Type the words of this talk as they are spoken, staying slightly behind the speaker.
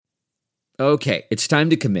Okay, it's time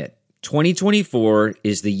to commit. 2024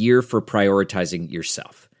 is the year for prioritizing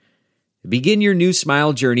yourself. Begin your new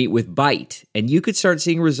smile journey with Byte, and you could start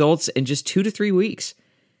seeing results in just 2 to 3 weeks.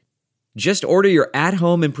 Just order your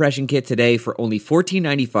at-home impression kit today for only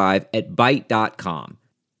 $14.95 at Byte.com.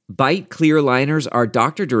 Byte clear liners are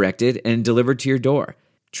doctor-directed and delivered to your door.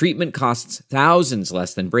 Treatment costs thousands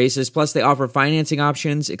less than braces, plus they offer financing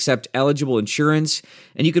options, accept eligible insurance,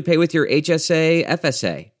 and you could pay with your HSA,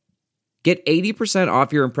 FSA. Get 80%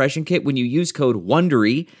 off your impression kit when you use code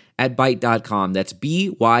WONDERY at Byte.com. That's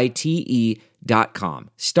BYTE.com.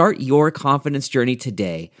 Start your confidence journey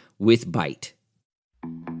today with Byte.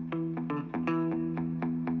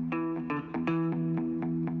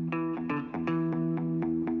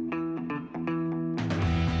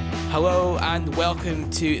 Hello and welcome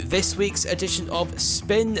to this week's edition of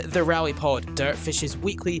Spin the Rally Pod, Dirtfish's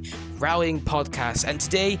weekly rallying podcast. And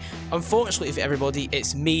today, unfortunately for everybody,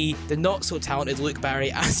 it's me, the not so talented Luke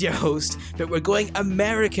Barry, as your host, but we're going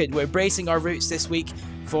American. We're bracing our roots this week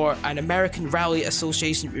for an American Rally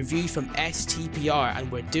Association review from STPR, and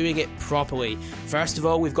we're doing it properly. First of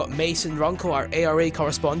all, we've got Mason Runkle, our ARA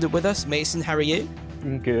correspondent, with us. Mason, how are you?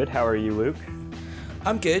 Good. How are you, Luke?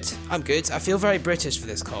 I'm good. I feel very British for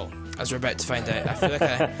this call, as we're about to find out. I feel like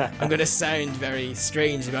I'm going to sound very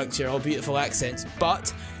strange amongst your all beautiful accents,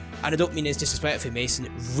 but, and I don't mean this disrespectfully,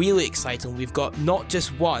 Mason, really exciting. We've got not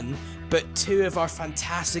just one, but two of our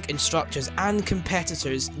fantastic instructors and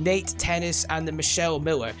competitors, Nate Tennis and Michelle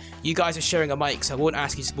Miller. You guys are sharing a mic, so I won't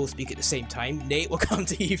ask you to both speak at the same time. Nate, we'll come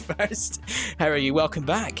to you first. How are you? Welcome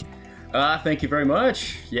back. Thank you very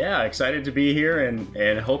much. Yeah, excited to be here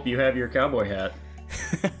and hope you have your cowboy hat.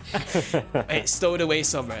 It's stowed away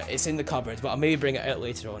somewhere. It's in the cupboard, but I'll maybe bring it out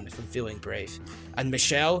later on if I'm feeling brave. And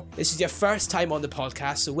Michelle, this is your first time on the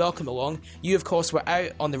podcast, so welcome along. You, of course, were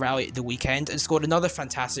out on the rally at the weekend and scored another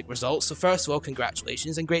fantastic result. So first of all,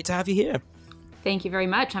 congratulations and great to have you here. Thank you very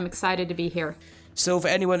much. I'm excited to be here. So for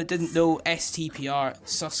anyone that didn't know, STPR,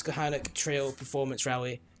 Susquehannock Trail Performance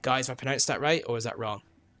Rally. Guys, have I pronounced that right, or is that wrong?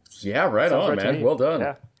 Yeah, right on, man. Well done.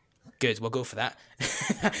 Yeah. Good, we'll go for that.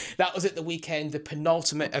 That was at the weekend, the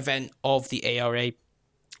penultimate event of the ARA.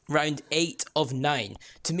 Round 8 of 9.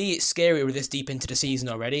 To me, it's scary we're this deep into the season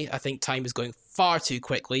already. I think time is going far too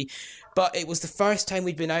quickly. But it was the first time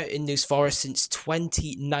we'd been out in News Forest since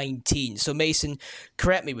 2019. So Mason,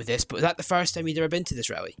 correct me with this, but was that the first time you'd ever been to this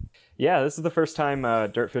rally? Yeah, this is the first time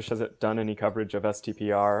Dirtfish has done any coverage of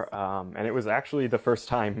STPR. And it was actually the first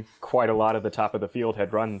time quite a lot of the top of the field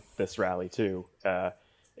had run this rally too.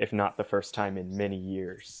 If not the first time in many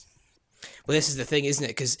years. Well, this is the thing, isn't it?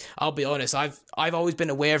 Because I'll be honest, I've always been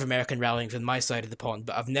aware of American rallying from my side of the pond,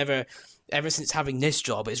 but I've never, ever since having this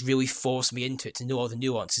job, it's really forced me into it to know all the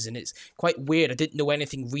nuances, and it's quite weird. I didn't know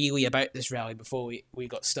anything really about this rally before we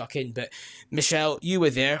got stuck in. But Michelle, you were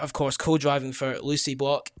there, of course, co-driving for Lucy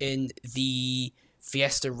Block in the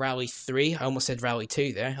Fiesta Rally 3. I almost said Rally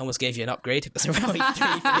 2 there. I almost gave you an upgrade. It was a Rally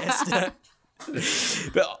 3 Fiesta.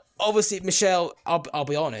 But obviously, Michelle, I'll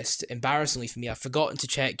be honest, embarrassingly for me, I've forgotten to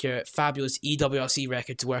check your fabulous EWRC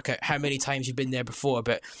record to work out how many times you've been there before,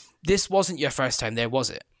 but this wasn't your first time there,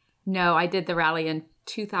 was it? No, I did the rally in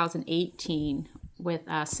 2018 with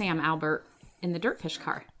Sam Albert in the Dirtfish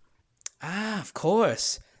car. Ah, of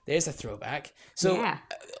course. There's a throwback. So, yeah.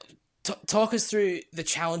 Talk us through the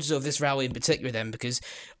challenges of this rally in particular then, because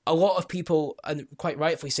a lot of people, and quite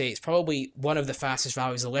rightfully say, it's probably one of the fastest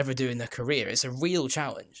rallies they'll ever do in their career. It's a real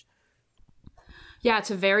challenge. Yeah, it's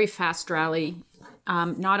a very fast rally.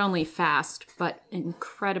 Not only fast, but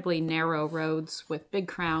incredibly narrow roads with big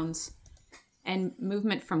crowns and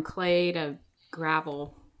movement from clay to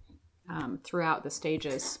gravel throughout the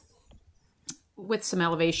stages with some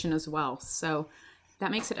elevation as well. So that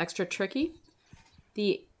makes it extra tricky.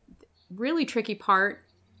 The really tricky part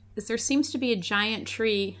is there seems to be a giant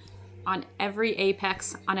tree on every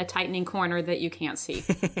apex on a tightening corner that you can't see.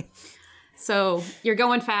 So you're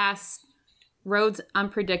going fast, road's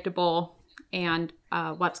unpredictable, and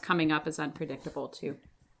what's coming up is unpredictable too.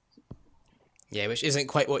 Yeah, which isn't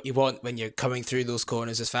quite what you want when you're coming through those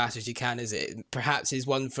corners as fast as you can, is it? Perhaps is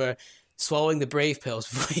one for swallowing the brave pills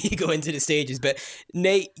before you go into the stages. But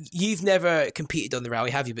Nate, you've never competed on the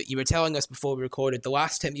rally, have you? But you were telling us before we recorded, the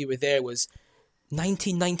last time you were there was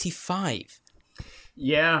 1995.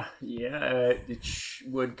 Yeah. It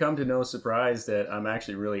would come to no surprise that I'm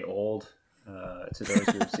actually really old to those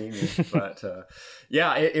who have seen me. But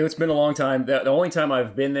it's been a long time. The only time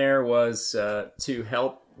I've been there was to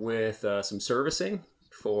help with some servicing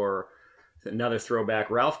for another throwback,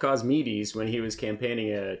 Ralph Cosmides, when he was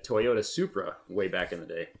campaigning a Toyota Supra way back in the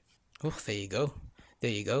day. Oh, there you go. There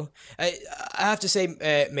you go. I have to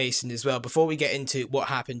say, Mason, as well, before we get into what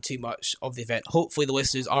happened too much of the event, hopefully the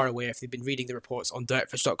listeners are aware if they've been reading the reports on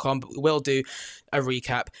dirtfish.com, but we will do a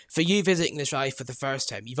recap. For you visiting this rally for the first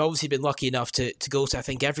time, you've obviously been lucky enough to go to, I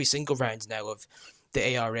think, every single round now of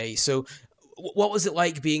the ARA. So what was it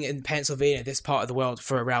like being in Pennsylvania, this part of the world,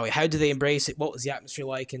 for a rally? How did they embrace it? What was the atmosphere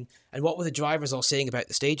like? And what were the drivers all saying about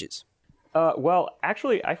the stages? Well,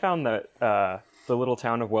 actually, I found that the little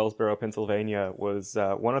town of Wellsboro, Pennsylvania, was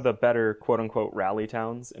one of the better quote-unquote rally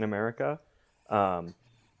towns in America.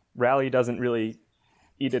 Rally doesn't really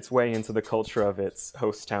eat its way into the culture of its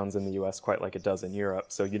host towns in the U.S. quite like it does in Europe,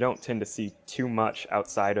 so you don't tend to see too much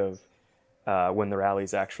outside of when the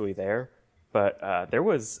rally's actually there. But there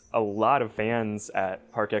was a lot of fans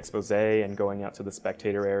at Parc Exposé and going out to the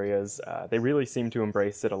spectator areas. They really seemed to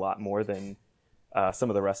embrace it a lot more than some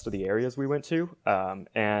of the rest of the areas we went to.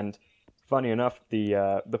 And funny enough,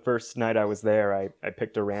 the first night I was there, I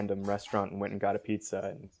picked a random restaurant and went and got a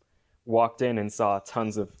pizza and walked in and saw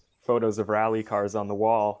tons of photos of rally cars on the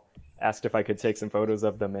wall, asked if I could take some photos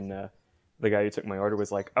of them, and the guy who took my order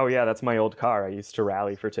was like, "Oh yeah, that's my old car. I used to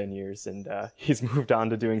rally for 10 years, and he's moved on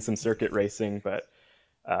to doing some circuit racing," but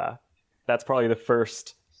that's probably the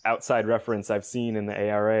first outside reference I've seen in the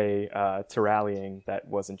ARA to rallying that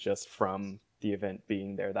wasn't just from the event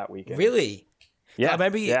being there that weekend. Really? Yeah,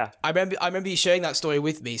 I remember you sharing that story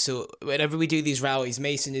with me. So whenever we do these rallies,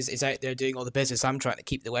 Mason is out there doing all the business. I'm trying to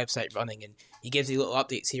keep the website running, and he gives you little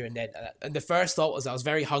updates here and then. And the first thought was I was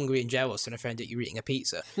very hungry and jealous when I found out you were eating a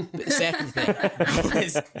pizza. But the second thing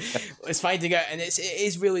was finding out, and it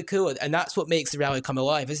is really cool, and that's what makes the rally come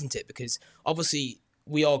alive, isn't it? Because obviously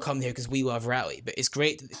we all come here because we love rally, but it's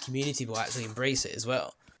great that the community will actually embrace it as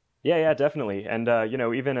well. Yeah, definitely. And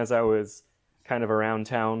even as I was kind of around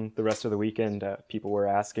town the rest of the weekend, people were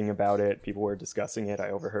asking about it, people were discussing it.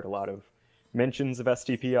 I overheard a lot of mentions of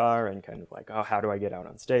STPR and kind of like, oh, how do I get out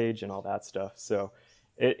on stage and all that stuff. So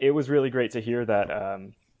it was really great to hear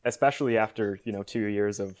that, especially after 2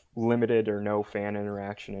 years of limited or no fan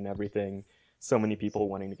interaction and everything, so many people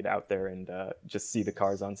wanting to get out there and just see the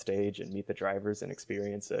cars on stage and meet the drivers and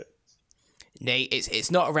experience it. Nate,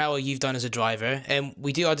 it's not a rally you've done as a driver, and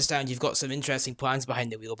we do understand you've got some interesting plans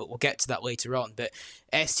behind the wheel, but we'll get to that later on. But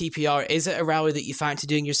STPR, is it a rally that you fancy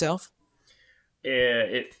doing yourself?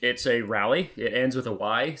 It's a rally. It ends with a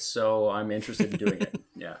Y, so I'm interested in doing it.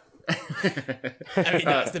 Yeah. I mean,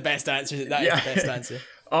 that's the best answer. That is the best answer.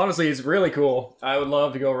 Honestly, it's really cool. I would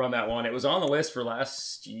love to go run that one. It was on the list for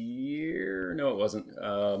last year. No, it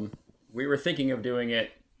wasn't. We were thinking of doing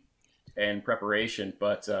it in preparation,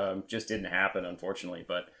 but just didn't happen, unfortunately.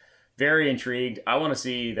 But very intrigued. I want to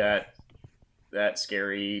see that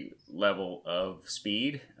scary level of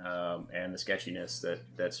speed and the sketchiness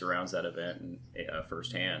that surrounds that event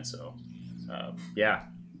firsthand. So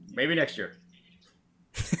maybe next year.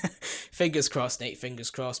 Fingers crossed, Nate,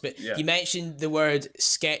 fingers crossed. But yeah. You mentioned the word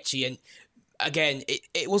sketchy, and again,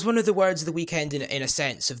 it was one of the words of the weekend in a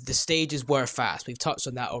sense of the stages were fast. We've touched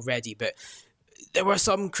on that already, but there were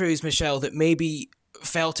some crews, Michelle, that maybe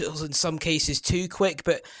felt it was in some cases too quick.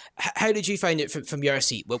 But how did you find it from your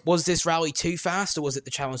seat? Was this rally too fast, or was it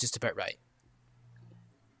the challenge just about right?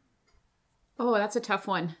 Oh, that's a tough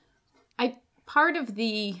one. Part of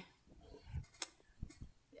the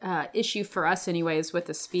issue for us anyways with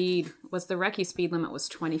the speed was the recce speed limit was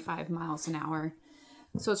 25 miles an hour.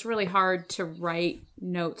 So it's really hard to write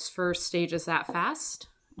notes for stages that fast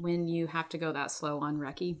when you have to go that slow on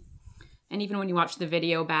recce. And even when you watch the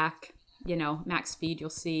video back, max speed you'll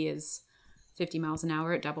see is 50 miles an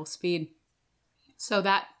hour at double speed. So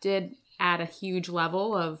that did add a huge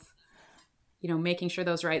level of, making sure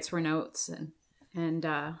those writes were notes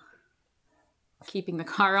and keeping the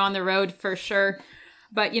car on the road for sure.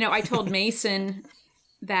 But, I told Mason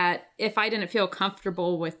that if I didn't feel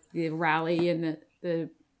comfortable with the rally and the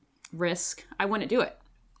risk, I wouldn't do it.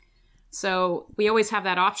 So we always have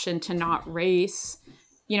that option to not race.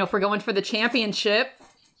 If we're going for the championship,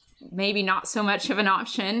 maybe not so much of an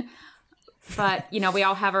option. But, we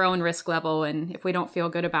all have our own risk level. And if we don't feel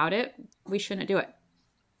good about it, we shouldn't do it.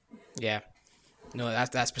 Yeah. No,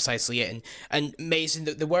 that's precisely it. And Mason,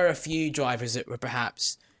 there were a few drivers that were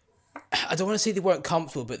perhaps, I don't want to say they weren't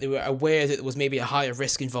comfortable, but they were aware that there was maybe a higher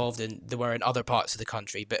risk involved than there were in other parts of the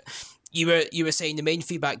country. But you were saying the main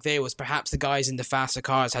feedback there was perhaps the guys in the faster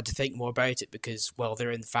cars had to think more about it because, well,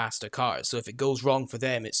 they're in faster cars. So if it goes wrong for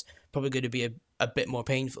them, it's probably going to be a bit more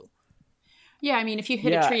painful. Yeah, I mean, if you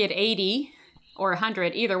hit a tree at 80 or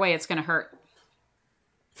 100, either way, it's going to hurt.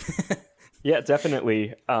 Yeah,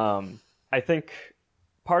 definitely. I think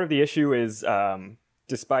part of the issue is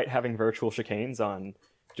despite having virtual chicanes on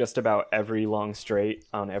just about every long straight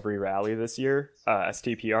on every rally this year.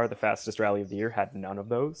 STPR, the fastest rally of the year, had none of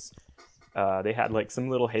those. They had like some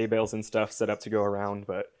little hay bales and stuff set up to go around,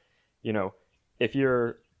 but you know, if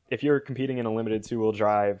you're competing in a limited two-wheel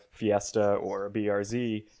drive Fiesta or a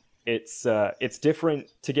BRZ, it's different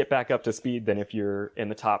to get back up to speed than if you're in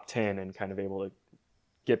the top 10 and kind of able to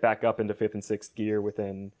get back up into fifth and sixth gear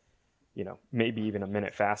within, you know, maybe even a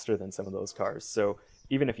minute faster than some of those cars. So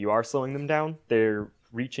even if you are slowing them down, they're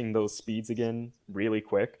reaching those speeds again really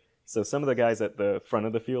quick. So some of the guys at the front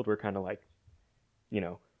of the field were kind of like, you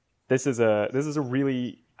know, this is a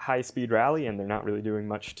really high speed rally, and they're not really doing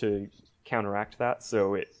much to counteract that.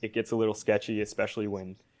 So it gets a little sketchy, especially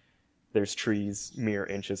when there's trees mere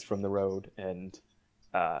inches from the road. And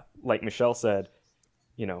like Michelle said,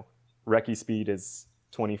 you know, recce speed is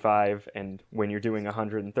 25, and when you're doing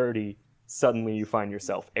 130, suddenly you find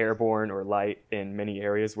yourself airborne or light in many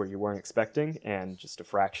areas where you weren't expecting, and just a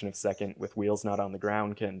fraction of a second with wheels not on the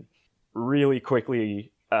ground can really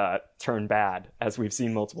quickly turn bad, as we've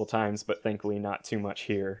seen multiple times, but thankfully not too much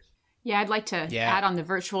here. Yeah, I'd like to add on the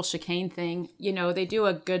virtual chicane thing. You know, they do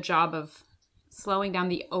a good job of slowing down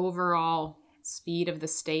the overall speed of the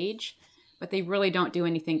stage, but they really don't do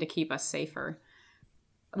anything to keep us safer.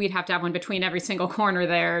 We'd have to have one between every single corner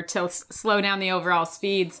there to slow down the overall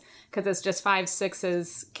speeds, because it's just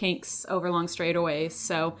 5/6 kinks over long straightaways.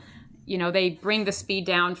 So, you know, they bring the speed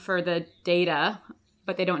down for the data,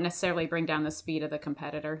 but they don't necessarily bring down the speed of the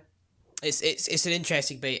competitor. It's an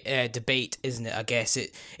interesting debate, isn't it? I guess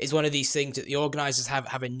it's one of these things that the organisers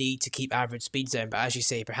have a need to keep average speeds down, but as you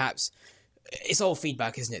say, perhaps it's all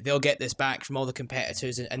feedback, isn't it? They'll get this back from all the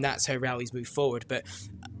competitors, and that's how rallies move forward. But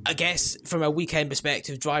I guess from a weekend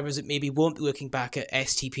perspective, drivers that maybe won't be looking back at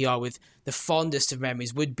STPR with the fondest of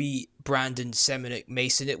memories would be Brandon, Semenuk,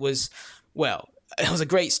 Mason. It was a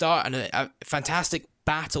great start and a fantastic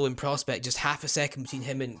battle in prospect, just half a second between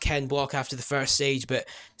him and Ken Block after the first stage, but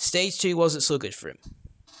stage 2 wasn't so good for him.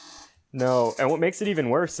 No, and what makes it even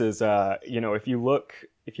worse is, you know, if you look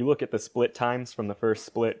at the split times from the first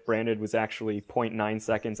split, Brandon was actually 0.9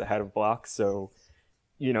 seconds ahead of Block. So,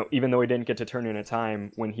 you know, even though he didn't get to turn in a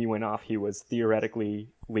time, when he went off, he was theoretically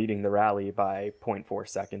leading the rally by 0.4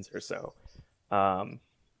 seconds or so.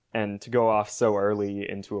 And to go off so early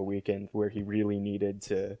into a weekend where he really needed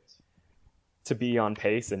to be on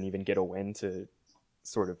pace and even get a win to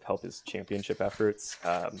sort of help his championship efforts.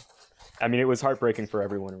 I mean, it was heartbreaking for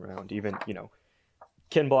everyone around. Even, you know,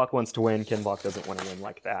 Ken Block wants to win. Ken Block doesn't want to win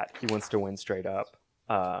like that. He wants to win straight up.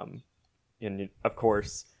 And of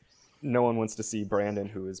course, no one wants to see Brandon,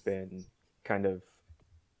 who has been kind of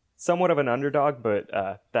somewhat of an underdog, but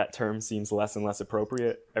that term seems less and less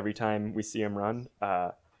appropriate every time we see him run.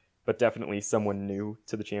 But definitely someone new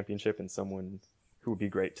to the championship, and someone who would be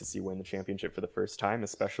great to see win the championship for the first time,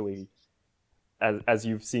 especially as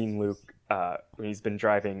you've seen Luke, when he's been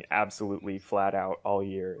driving absolutely flat out all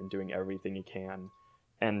year and doing everything he can.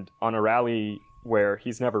 And on a rally where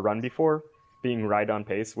he's never run before, being right on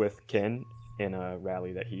pace with Ken in a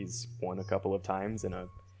rally that he's won a couple of times in a,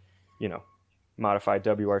 you know, modified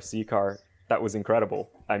WRC car, that was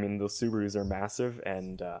incredible. I mean, those Subarus are massive,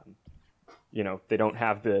 and, you know, they don't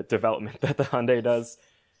have the development that the Hyundai does.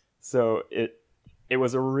 So it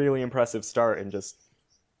was a really impressive start, and just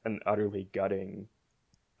an utterly gutting,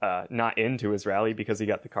 not into his rally because he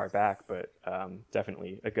got the car back, but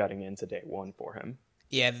definitely a gutting into day one for him.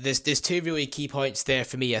 Yeah, there's two really key points there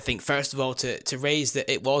for me. I think, first of all, to raise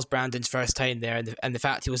that it was Brandon's first time there, and the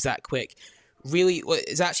fact he was that quick. Really, well,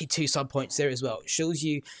 there's actually two sub-points there as well. It shows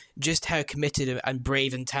you just how committed and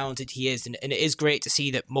brave and talented he is, and it is great to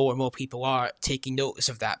see that more and more people are taking notice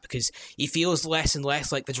of that, because he feels less and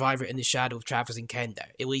less like the driver in the shadow of Travers and Ken now,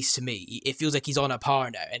 at least to me. It feels like he's on a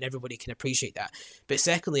par now, and everybody can appreciate that. But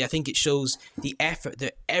secondly, I think it shows the effort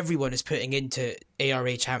that everyone is putting into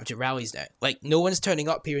ARA Championship rallies now. Like, no one's turning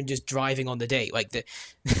up here and just driving on the day. Like, the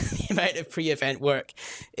amount of pre-event work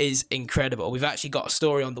is incredible. We've actually got a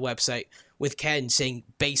story on the website with Ken saying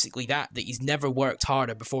basically that he's never worked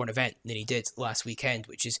harder before an event than he did last weekend,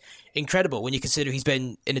 which is incredible when you consider he's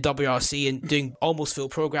been in a WRC and doing almost full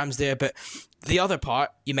programs there. But the other part,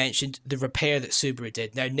 you mentioned the repair that Subaru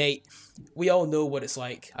did. Now, Nate, we all know what it's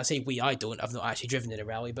like. I say I don't. I've not actually driven in a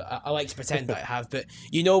rally, but I like to pretend that I have. But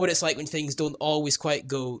you know what it's like when things don't always quite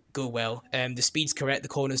go well. The speed's correct, the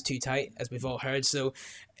corner's too tight, as we've all heard. So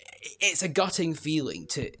it's a gutting feeling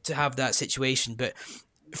to have that situation. But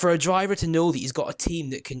for a driver to know that he's got a team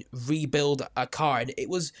that can rebuild a car, and it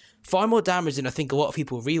was far more damage than I think a lot of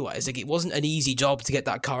people realise. Like, it wasn't an easy job to get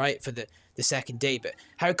that car out for the second day, but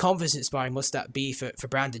how confidence-inspiring must that be for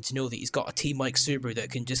Brandon to know that he's got a team like Subaru that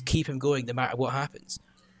can just keep him going no matter what happens?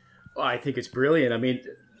 Well, I think it's brilliant. I mean,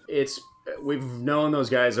 we've known those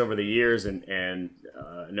guys over the years and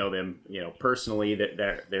know them, personally,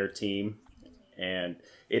 that their team, and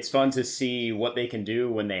it's fun to see what they can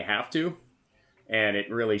do when they have to, and it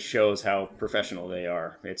really shows how professional they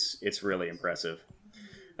are. It's really impressive.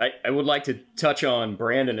 I would like to touch on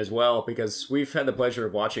Brandon as well, because we've had the pleasure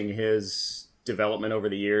of watching his development over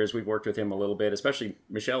the years. We've worked with him a little bit, especially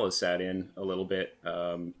Michelle has sat in a little bit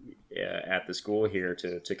at the school here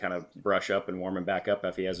to kind of brush up and warm him back up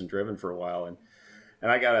if he hasn't driven for a while. And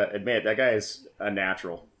I gotta admit, that guy is a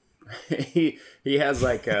natural. he has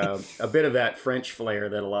like a bit of that French flair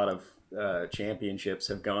that a lot of championships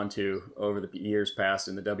have gone to over the years past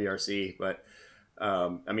in the WRC. But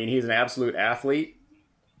I mean, he's an absolute athlete.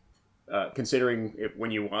 Considering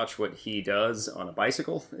when you watch what he does on a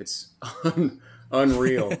bicycle, it's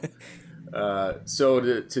unreal.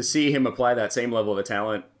 So to see him apply that same level of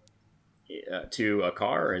talent to a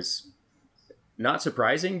car is not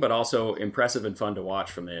surprising, but also impressive and fun to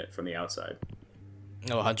watch from the outside.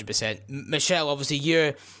 No, 100%. Michelle, obviously,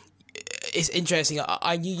 it's interesting.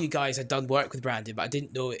 I knew you guys had done work with Brandon, but I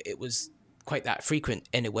didn't know it was quite that frequent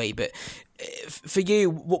in a way. But for you,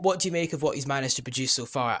 what do you make of what he's managed to produce so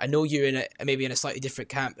far? I know you're maybe in a slightly different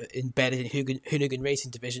camp, embedded in Hoonigan Racing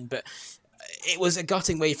Division, but it was a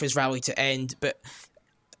gutting way for his rally to end. But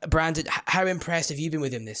Brandon, how impressed have you been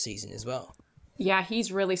with him this season as well? Yeah,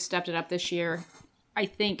 he's really stepped it up this year. I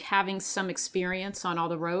think having some experience on all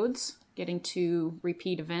the roads, getting to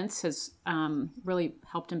repeat events has really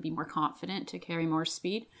helped him be more confident to carry more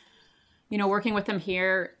speed. Working with him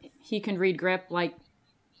here, he can read grip like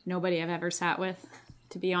nobody I've ever sat with,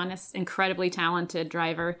 to be honest. Incredibly talented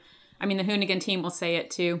driver. I mean, the Hoonigan team will say it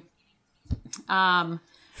too.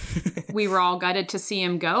 We were all gutted to see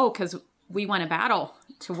him go because we won a battle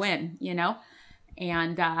to win,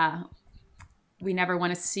 and we never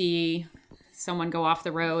want to see someone go off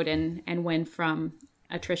the road and win from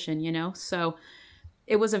attrition, So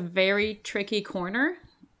it was a very tricky corner.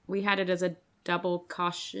 We had it as a double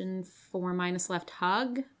caution 4- left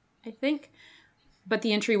hug, I think. But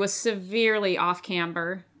the entry was severely off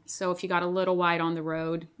camber. So if you got a little wide on the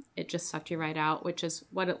road, it just sucked you right out, which is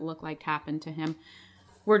what it looked like happened to him.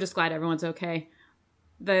 We're just glad everyone's okay.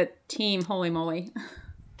 The team, holy moly,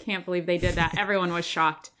 can't believe they did that. Everyone was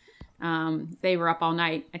shocked. They were up all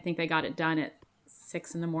night. I think they got it done at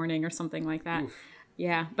 6 a.m. or something like that. Oof.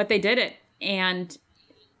 Yeah, but they did it. And,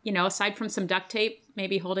 aside from some duct tape,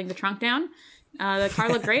 maybe holding the trunk down, the car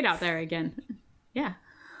looked great out there again. Yeah.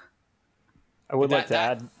 I would like to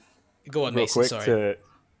add go on, real Mason, quick sorry.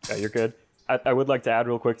 You're good. I would like to add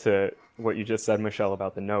real quick to what you just said, Michelle,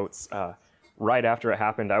 about the notes. Right after it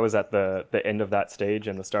happened, I was at the end of that stage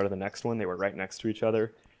and the start of the next one. They were right next to each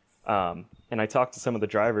other. And I talked to some of the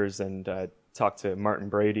drivers and talked to Martin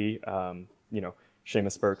Brady,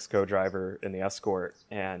 Seamus Burke's co-driver in the Escort.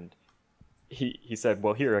 And he said,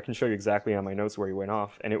 well, here, I can show you exactly on my notes where he went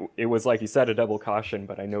off. And it was like he said, a double caution,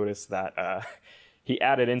 but I noticed that he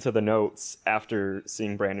added into the notes after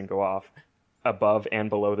seeing Brandon go off, above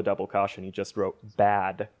and below the double caution, he just wrote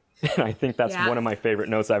bad. And I think that's one of my favorite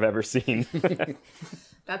notes I've ever seen.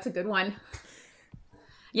 That's a good one.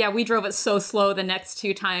 Yeah, we drove it so slow the next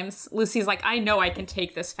 2 times. Lucy's like, I know I can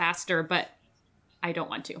take this faster, but I don't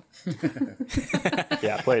want to.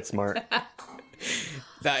 Yeah, play it smart.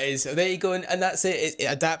 That is, there you go, and that's it. It's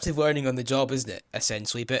adaptive learning on the job, isn't it,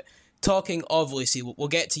 essentially? But talking of Lucy, we'll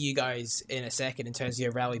get to you guys in a second in terms of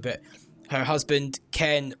your rally, but her husband,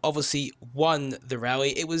 Ken, obviously won the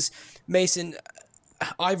rally. It was, Mason,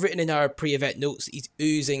 I've written in our pre-event notes, he's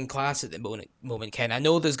oozing class at the moment, Ken. I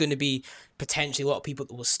know there's going to be potentially a lot of people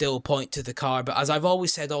that will still point to the car, but as I've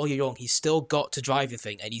always said all year long, he's still got to drive the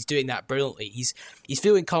thing, and he's doing that brilliantly. He's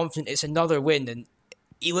feeling confident. It's another win, and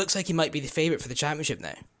he looks like he might be the favourite for the championship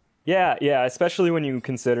now. Yeah, especially when you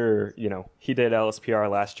consider, he did LSPR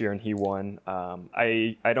last year and he won.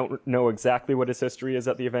 I don't know exactly what his history is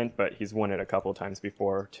at the event, but he's won it a couple of times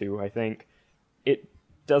before too, I think. It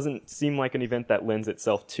doesn't seem like an event that lends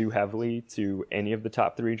itself too heavily to any of the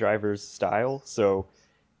top 3 drivers' style, so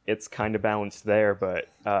it's kind of balanced there, but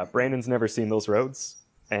Brandon's never seen those roads,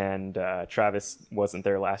 and Travis wasn't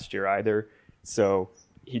there last year either, so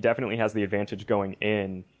he definitely has the advantage going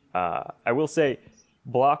in. I will say,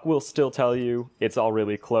 Block will still tell you it's all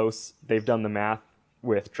really close. They've done the math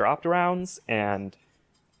with dropped rounds, and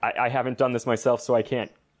I haven't done this myself, so I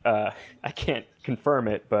can't confirm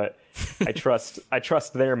it, but I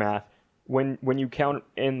trust their math. When you count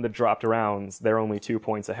in the dropped rounds, they're only 2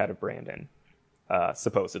 points ahead of Brandon,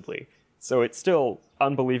 supposedly. So it's still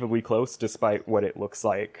unbelievably close, despite what it looks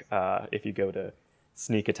like if you go to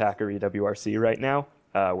Sneak Attack or EWRC right now.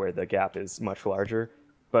 where the gap is much larger.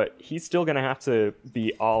 But he's still going to have to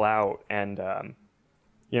be all out, and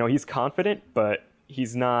he's confident, but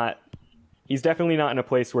he's definitely not in a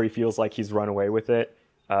place where he feels like he's run away with it,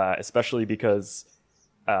 especially because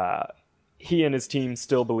he and his team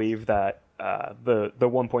still believe that the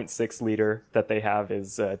 1.6 liter that they have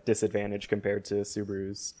is a disadvantage compared to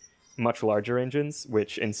Subaru's much larger engines,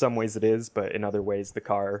 which in some ways it is, but in other ways the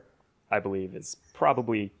car, I believe, is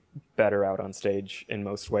probably better out on stage in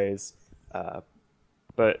most ways.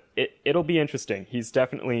 But it'll be interesting. He's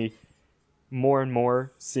definitely more and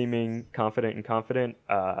more seeming confident.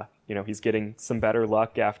 He's getting some better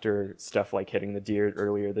luck after stuff like hitting the deer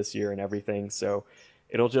earlier this year and everything. So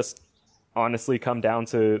it'll just honestly come down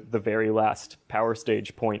to the very last power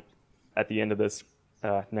stage point at the end of this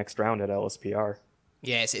next round at LSPR.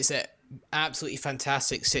 Yes, it's an absolutely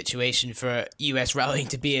fantastic situation for US rallying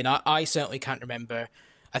to be in. I certainly can't remember.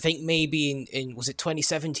 I think maybe in was it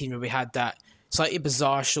 2017 where we had that slightly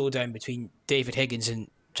bizarre showdown between David Higgins and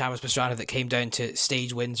Travis Pastrana that came down to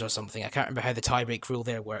stage wins or something. I can't remember how the tiebreak rule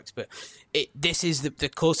there works, but this is the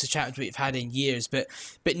closest championship we've had in years. But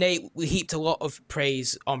Nate, we heaped a lot of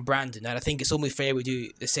praise on Brandon, and I think it's only fair we do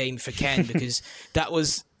the same for Ken because it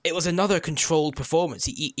was another controlled performance.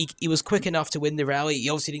 He was quick enough to win the rally. He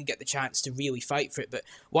obviously didn't get the chance to really fight for it, but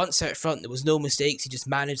once out front, there was no mistakes. He just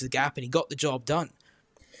managed the gap and he got the job done.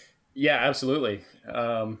 Yeah, absolutely.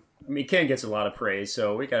 Ken gets a lot of praise,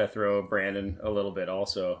 so we got to throw Brandon a little bit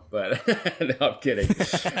also. But no, I'm kidding.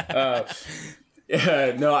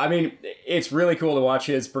 It's really cool to watch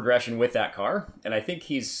his progression with that car, and I think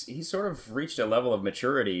he's sort of reached a level of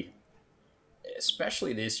maturity,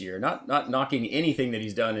 especially this year. Not knocking anything that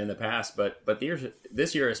he's done in the past, but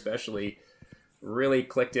this year especially really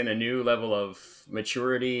clicked in a new level of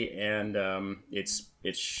maturity, and it's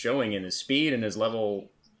showing in his speed and his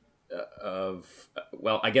level of,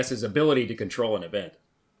 I guess his ability to control an event.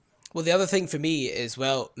 Well, the other thing for me as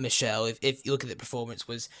well, Michelle, if you look at the performance,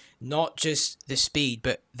 was not just the speed,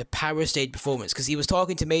 but the power stage performance. Because he was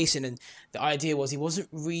talking to Mason, and the idea was he wasn't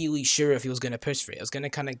really sure if he was going to push for it. It was going to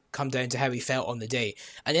kind of come down to how he felt on the day.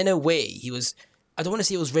 And in a way, he was, I don't want to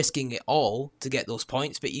say he was risking it all to get those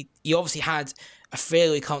points, but he obviously had a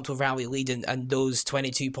fairly comfortable rally lead and those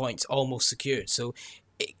 22 points almost secured. So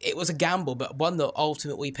it was a gamble, but one that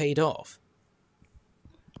ultimately paid off.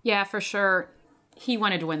 Yeah, for sure. He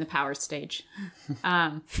wanted to win the power stage.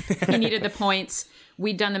 He needed the points.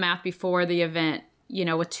 We'd done the math before the event.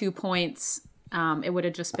 With 2 points, it would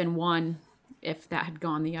have just been 1 if that had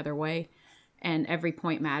gone the other way. And every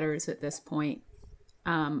point matters at this point.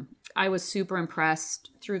 I was super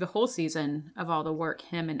impressed through the whole season of all the work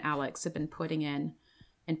him and Alex have been putting in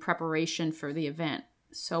preparation for the event.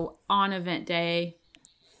 So on event day,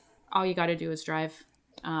 all you got to do is drive.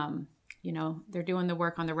 They're doing the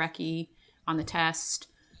work on the recce, on the test,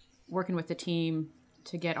 working with the team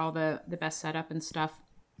to get all the best setup and stuff.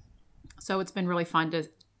 So it's been really fun to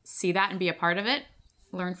see that and be a part of it,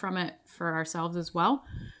 learn from it for ourselves as well.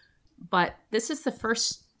 But this is the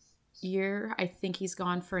first year I think he's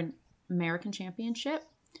gone for an American championship.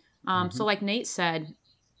 So like Nate said,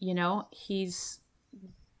 he's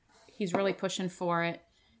really pushing for it,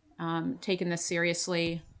 taking this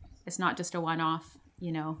seriously. It's not just a one-off,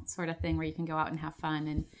 sort of thing where you can go out and have fun.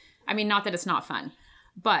 And not that it's not fun,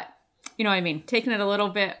 but taking it a little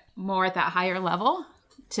bit more at that higher level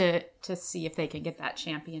to see if they can get that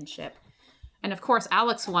championship. And of course,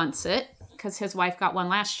 Alex wants it because his wife got one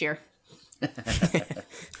last year.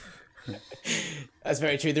 That's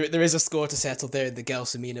very true. There is a score to settle there in the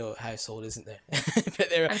Gelsomino household, isn't there?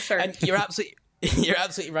 But I'm sure. And you're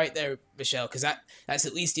absolutely right there, Michelle, because that's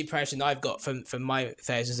at least the impression I've got from my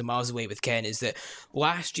thousands of miles away with Ken, is that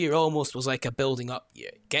last year almost was like a building up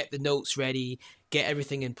year. Get the notes ready, get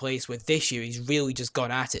everything in place, where this year he's really just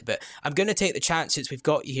gone at it. But I'm going to take the chance, since we've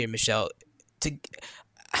got you here, Michelle,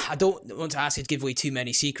 I don't want to ask you to give away too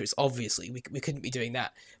many secrets, obviously. We couldn't be doing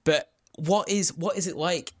that. But what is it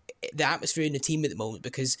like, the atmosphere in the team at the moment?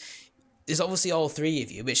 Because there's obviously all three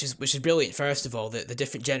of you, which is brilliant. First of all, the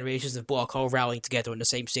different generations of block all rallying together on the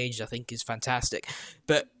same stage, I think, is fantastic.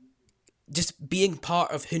 But just being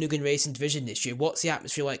part of Hoonigan Racing Division this year, what's the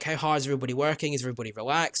atmosphere like? How hard is everybody working? Is everybody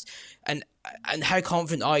relaxed? And how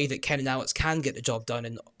confident are you that Ken and Alex can get the job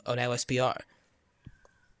done on LSPR?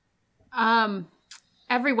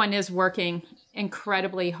 Everyone is working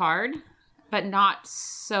incredibly hard, but not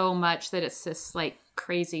so much that it's this like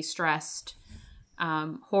crazy stressed,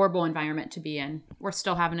 horrible environment to be in. We're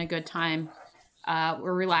still having a good time.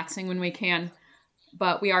 We're relaxing when we can,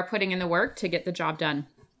 but we are putting in the work to get the job done.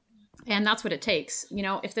 And that's what it takes.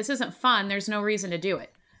 If this isn't fun, there's no reason to do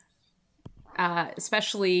it.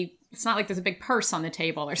 especially, it's not like there's a big purse on the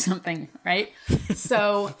table or something, right?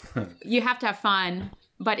 So you have to have fun.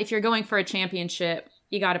 But if you're going for a championship,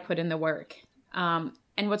 you got to put in the work. And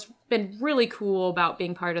what's been really cool about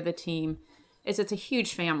being part of the team is it's a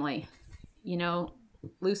huge family. You know,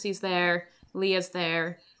 Lucy's there, Leah's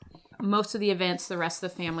there. Most of the events, the rest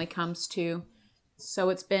of the family comes to. So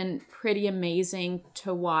it's been pretty amazing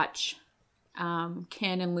to watch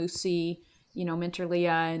Ken and Lucy, you know, mentor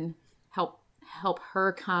Leah and help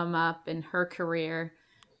her come up in her career.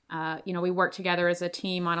 You know, we work together as a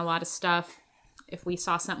team on a lot of stuff. If we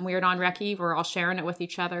saw something weird on Recce, we're all sharing it with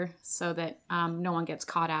each other so that no one gets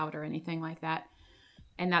caught out or anything like that.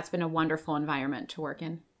 And that's been a wonderful environment to work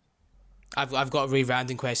in. I've got a really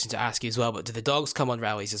random question to ask you as well, but do the dogs come on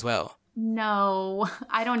rallies as well? No,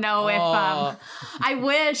 I don't know if I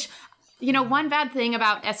wish. You know, one bad thing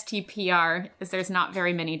about STPR is there's not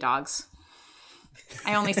very many dogs.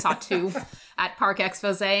 I only saw 2 at Parc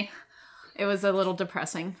Exposé. It was a little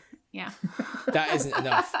depressing. Yeah. That isn't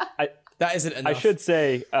enough. That isn't enough. I should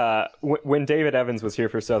say, when David Evans was here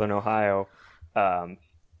for Southern Ohio, I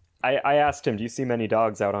asked him, do you see many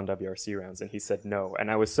dogs out on WRC rounds? And he said no.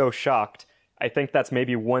 And I was so shocked. I think that's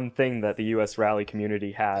maybe one thing that the U.S. rally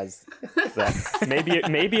community has that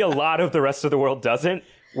maybe a lot of the rest of the world doesn't,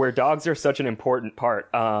 where dogs are such an important part.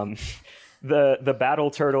 The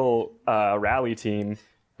Battle Turtle rally team,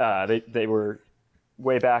 they were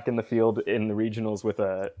way back in the field in the regionals with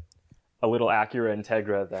a little Acura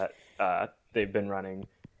Integra that they've been running.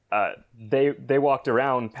 They walked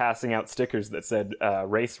around passing out stickers that said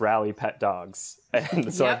race rally pet dogs.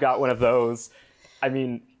 And so I've got one of those. I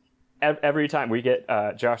mean, every time we get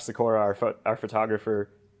Josh Sikora, our photographer,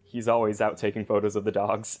 he's always out taking photos of the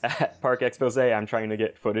dogs at Parc Exposé. I'm trying to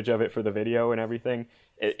get footage of it for the video and everything.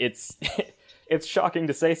 It's shocking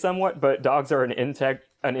to say somewhat, but dogs are an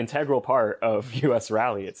integral part of U.S.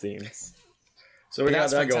 rally, it seems. So we got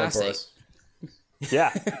that going for us.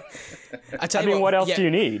 Yeah. I mean, what else do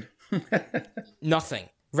you need? Nothing.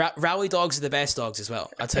 Rally dogs are the best dogs as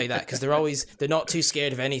well. I'll tell you that, because they're not too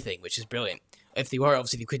scared of anything, which is brilliant. If they were,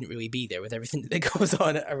 obviously they couldn't really be there with everything that goes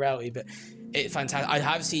on at a rally, but it's fantastic. I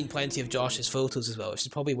have seen plenty of Josh's photos as well, which is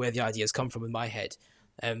probably where the ideas come from in my head.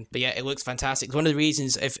 But yeah, it looks fantastic. It's one of the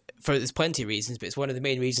reasons, there's plenty of reasons, but it's one of the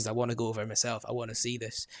main reasons I want to go over myself. I want to see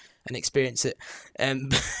this and experience it.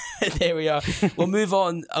 There we are. We'll move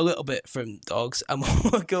on a little bit from dogs and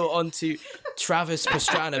we'll go on to Travis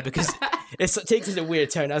Pastrana, because it takes us a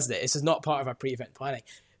weird turn, hasn't it? This is not part of our pre-event planning.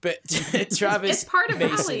 But Travis, it's part of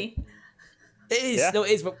Mason, rally. It is. Yeah. No,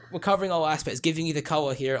 it is. We're covering all aspects, giving you the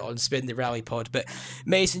colour here on Spin the Rally Pod. But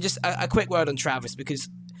Mason, just a quick word on Travis, because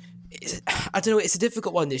I don't know, it's a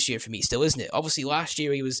difficult one this year for me still, isn't it? Obviously, last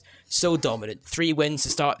year he was so dominant. 3 wins to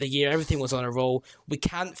start the year. Everything was on a roll. We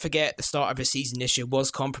can't forget the start of his season this year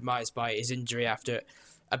was compromised by his injury after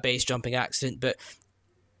a base jumping accident. But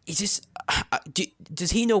he just...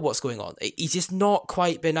 does he know what's going on? He's just not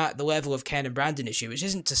quite been at the level of Ken and Brandon this year, which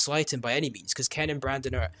isn't to slight him by any means, because Ken and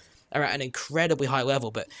Brandon are at an incredibly high level.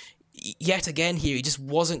 But yet again here, he just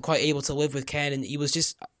wasn't quite able to live with Ken, and he was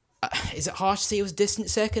just... is it harsh to say he was distant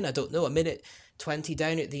second? I don't know. 1:20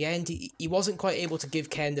 down at the end. He wasn't quite able to give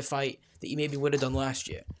Ken the fight that he maybe would have done last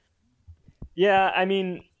year. Yeah, I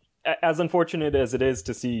mean, as unfortunate as it is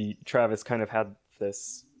to see Travis kind of had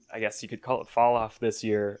this, I guess you could call it fall off this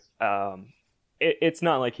year, it's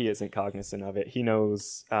not like he isn't cognizant of it. He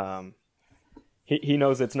knows he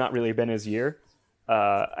knows it's not really been his year.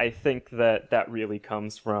 I think that really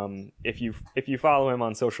comes from, if you follow him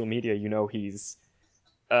on social media, you know he's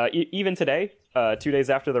even today, 2 days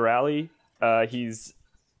after the rally, he's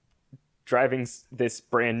driving this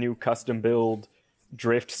brand new custom build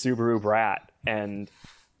drift Subaru Brat. And,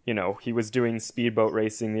 you know, he was doing speedboat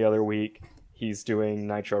racing the other week. He's doing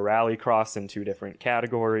Nitro Rallycross in 2 different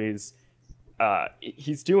categories.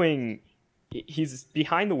 He's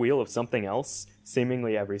behind the wheel of something else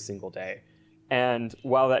seemingly every single day. And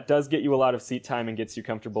while that does get you a lot of seat time and gets you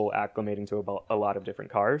comfortable acclimating to a lot of different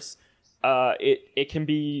cars, it can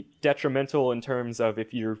be detrimental in terms of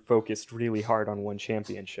if you're focused really hard on one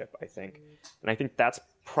championship, I think. And I think that's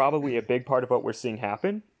probably a big part of what we're seeing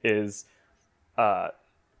happen is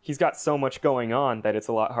he's got so much going on that it's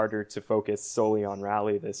a lot harder to focus solely on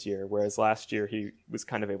rally this year, whereas last year he was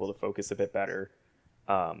kind of able to focus a bit better.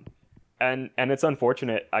 And it's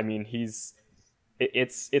unfortunate. I mean,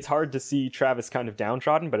 it's hard to see Travis kind of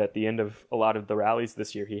downtrodden, but at the end of a lot of the rallies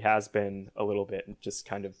this year, he has been a little bit just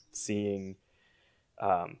kind of seeing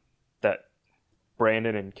that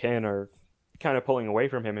Brandon and Ken are kind of pulling away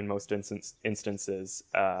from him in most instances.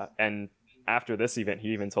 And after this event, he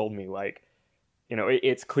even told me, like, you know,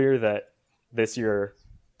 it's clear that this year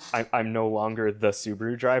I'm no longer the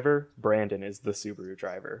Subaru driver. Brandon is the Subaru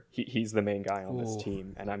driver. He's the main guy on this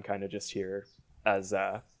team, and I'm kind of just here as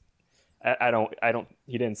I don't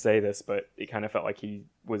he didn't say this, but it kind of felt like he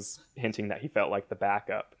was hinting that he felt like the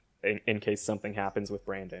backup in case something happens with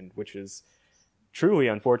Brandon, which is truly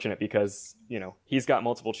unfortunate because, you know, he's got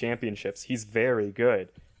multiple championships. He's very good.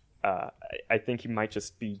 I think he might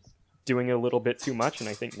just be doing a little bit too much, and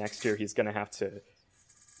I think next year he's going to have to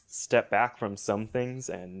step back from some things,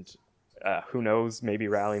 and who knows, maybe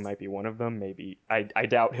rally might be one of them. Maybe I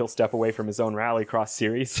doubt he'll step away from his own rallycross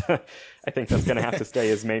series. I think that's going to have to stay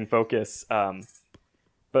his main focus.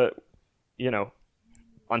 But, you know,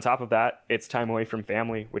 on top of that, it's time away from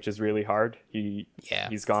family, which is really hard.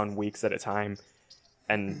 He's gone weeks at a time,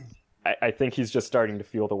 and I think he's just starting to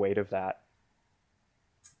feel the weight of that.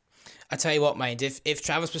 I tell you what, mind, if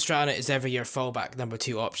Travis Pastrana is ever your fallback number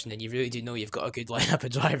 2 option, then you really do know you've got a good lineup of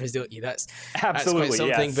drivers, don't you? That's quite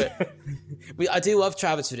something. Yes. But I do love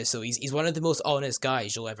Travis for this, though. He's one of the most honest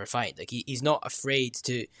guys you'll ever find. Like he's not afraid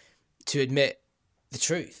to admit the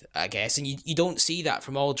truth, I guess, and you don't see that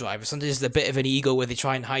from all drivers. Sometimes there's a bit of an ego where they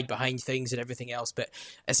try and hide behind things and everything else. But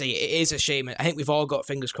I say it is a shame. I think we've all got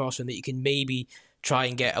fingers crossed on that you can maybe try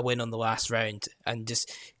and get a win on the last round and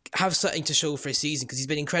just have something to show for a season, because he's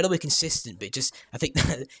been incredibly consistent. But just I think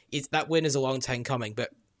that win is a long time coming.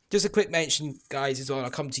 But just a quick mention, guys, as well. And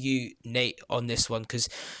I'll come to you, Nate, on this one, because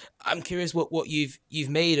I'm curious what you've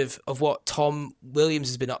made of what Tom Williams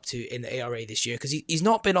has been up to in the ARA this year, because he's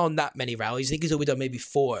not been on that many rallies. I think he's only done maybe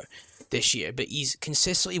 4 this year, but he's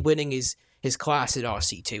consistently winning his class at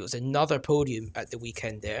RC2. It was another podium at the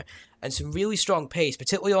weekend there, and some really strong pace,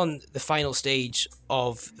 particularly on the final stage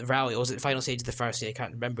of the rally. Or was it the final stage of the first day? I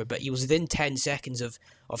can't remember, but he was within 10 seconds of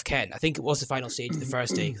Ken. I think it was the final stage of the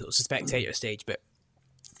first day, because it was the spectator stage, but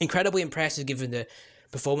incredibly impressive given the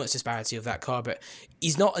performance disparity of that car. But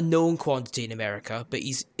he's not a known quantity in America, but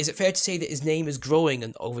is it fair to say that his name is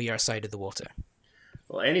growing over your side of the water?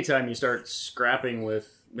 Well, anytime you start scrapping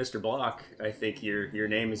with Mr. Block, I think your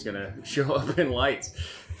name is going to show up in lights.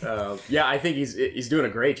 I think he's doing a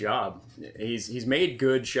great job. He's made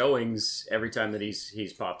good showings every time that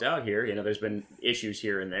he's popped out here. You know, there's been issues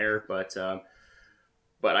here and there, but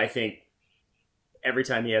I think every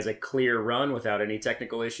time he has a clear run without any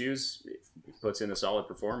technical issues, he puts in a solid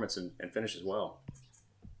performance and finishes well.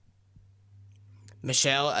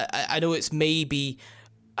 Michelle, I know it's maybe,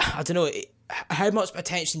 I don't know, how much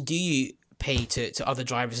attention do you pay to other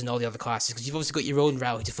drivers in all the other classes? Because you've obviously got your own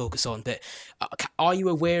rally to focus on, but are you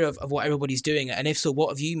aware of what everybody's doing? And if so, what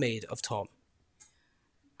have you made of Tom?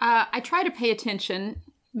 I try to pay attention,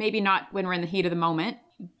 maybe not when we're in the heat of the moment,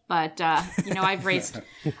 but I've raced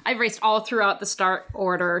all throughout the start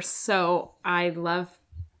order, so I love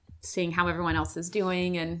seeing how everyone else is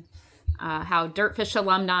doing and how Dirtfish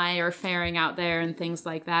alumni are faring out there and things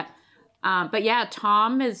like that. But yeah,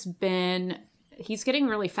 Tom he's getting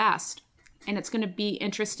really fast, and it's going to be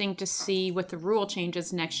interesting to see with the rule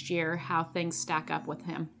changes next year how things stack up with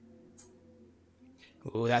him.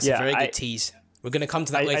 Oh, that's a very good tease. We're going to come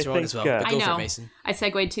to that later on as well. But go for it, Mason. I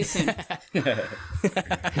segued too soon.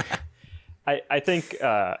 I think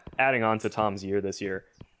adding on to Tom's year this year,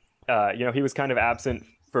 he was kind of absent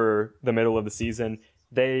for the middle of the season.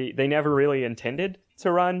 They never really intended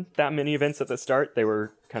to run that many events at the start. They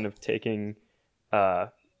were kind of taking, they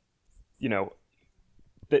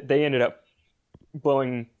ended up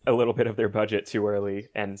blowing a little bit of their budget too early,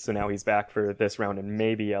 and so now he's back for this round and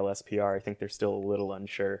maybe LSPR. I think they're still a little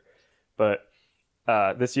unsure, but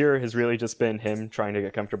this year has really just been him trying to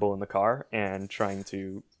get comfortable in the car and trying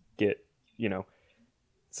to get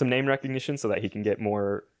some name recognition so that he can get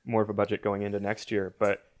more of a budget going into next year.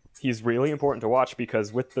 But he's really important to watch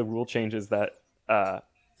because with the rule changes that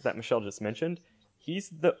Michelle just mentioned, he's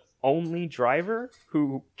the only driver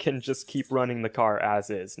who can just keep running the car as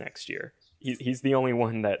is next year. He's the only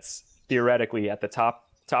one that's theoretically at the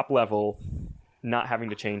top level, not having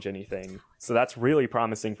to change anything. So that's really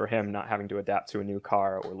promising for him, not having to adapt to a new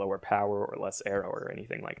car or lower power or less aero or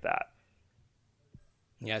anything like that.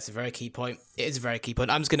 Yeah, it's a very key point. It is a very key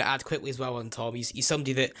point. I'm just going to add quickly as well on Tom. He's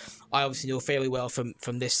somebody that I obviously know fairly well from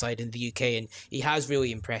this side in the UK, and he has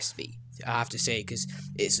really impressed me, I have to say, because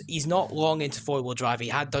he's not long into four-wheel drive. He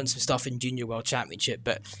had done some stuff in Junior World Championship,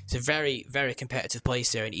 but it's a very, very competitive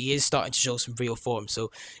place there, and he is starting to show some real form.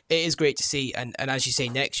 So it is great to see, and as you say,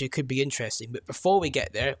 next year could be interesting. But before we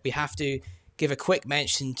get there, we have to give a quick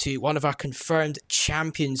mention to one of our confirmed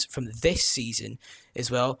champions from this season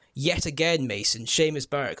as well. Yet again, Mason, Seamus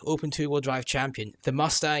Burke, Open two-wheel drive champion. The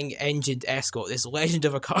Mustang-engined Escort, this legend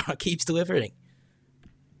of a car, keeps delivering.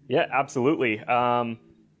 Yeah, absolutely.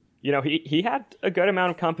 he had a good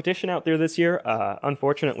amount of competition out there this year.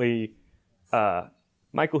 Unfortunately,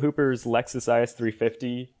 Michael Hooper's Lexus IS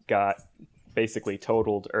 350 got basically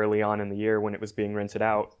totaled early on in the year when it was being rented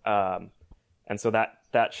out. And so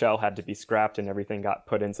that shell had to be scrapped and everything got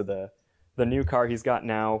put into the new car he's got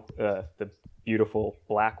now, the beautiful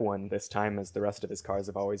black one this time, as the rest of his cars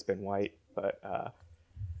have always been white. But,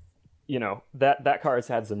 that car has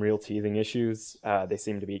had some real teething issues. They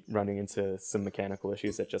seem to be running into some mechanical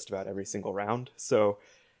issues at just about every single round. So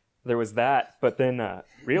there was that. But then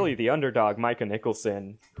really the underdog, Micah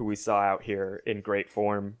Nicholson, who we saw out here in great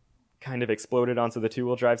form, kind of exploded onto the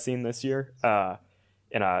two-wheel drive scene this year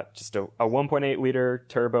in just a 1.8 liter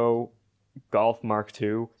turbo Golf Mark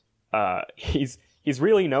II. He's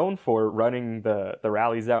really known for running the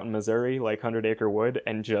rallies out in Missouri, like 100 Acre Wood,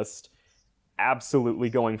 and just absolutely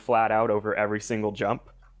going flat out over every single jump.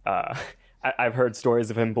 I've heard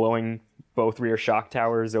stories of him blowing both rear shock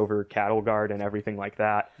towers over cattle guard and everything like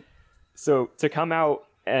that. So to come out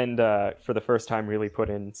and for the first time really put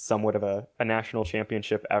in somewhat of a national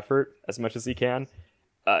championship effort as much as he can,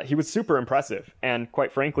 he was super impressive. And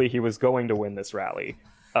quite frankly, he was going to win this rally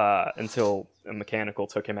until a mechanical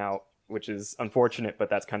took him out, which is unfortunate, but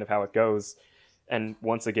that's kind of how it goes. And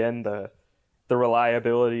once again, the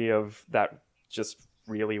reliability of that just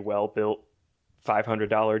really well-built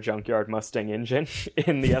 $500 junkyard Mustang engine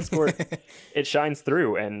in the Escort, it shines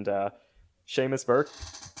through. And Seamus Burke,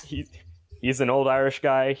 he's an old Irish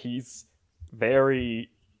guy. He's very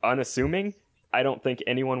unassuming. I don't think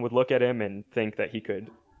anyone would look at him and think that he could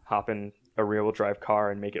hop in a rear-wheel drive car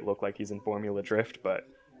and make it look like he's in Formula Drift, but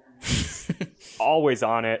he's always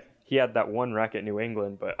on it. He had that one wreck at New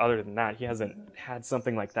England, but other than that, he hasn't had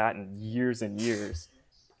something like that in years and years.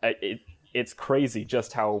 It's crazy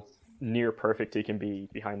just how near perfect he can be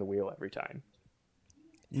behind the wheel every time.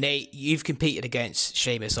 Nate, you've competed against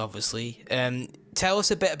Seamus, obviously. Tell us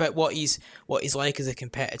a bit about what he's like as a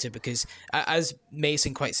competitor, because as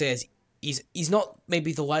Mason quite says, he's not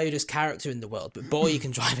maybe the loudest character in the world, but boy, he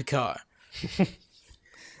can drive a car.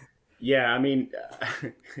 Yeah, I mean,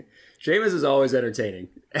 Seamus is always entertaining.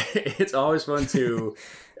 It's always fun to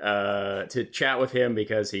chat with him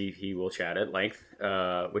because he will chat at length,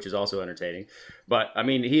 which is also entertaining. But I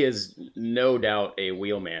mean, he is no doubt a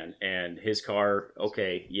wheelman, and his car,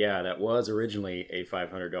 okay, yeah, that was originally a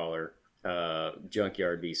 $500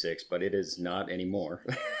 junkyard V6, but it is not anymore.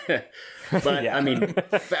 But yeah. I mean,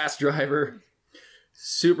 fast driver.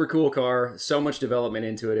 Super cool car, so much development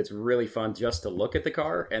into it. It's really fun just to look at the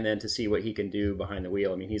car and then to see what he can do behind the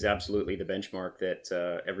wheel. I mean, he's absolutely the benchmark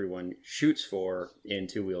that everyone shoots for in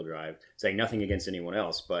two-wheel drive, saying nothing against anyone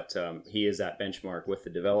else, but he is that benchmark with the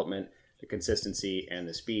development, the consistency, and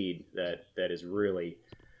the speed that is really,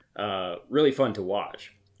 really fun to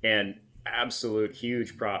watch. And absolute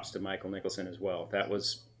huge props to Michael Nicholson as well. That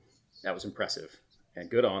was impressive, and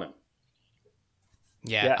good on him.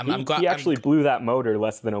 Yeah, I'm glad he actually blew that motor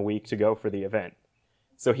less than a week to go for the event.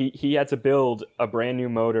 So he had to build a brand new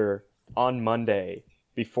motor on Monday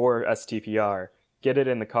before STPR, get it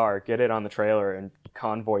in the car, get it on the trailer, and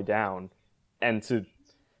convoy down. And to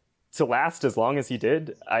last as long as he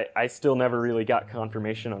did, I still never really got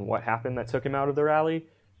confirmation on what happened that took him out of the rally.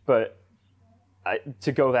 But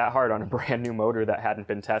to go that hard on a brand new motor that hadn't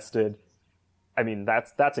been tested, I mean,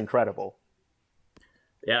 that's incredible.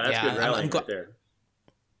 Yeah, that's good rallying right there.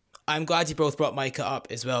 I'm glad you both brought Micah up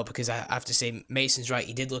as well, because I have to say, Mason's right.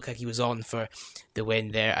 He did look like he was on for the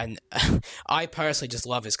win there. And I personally just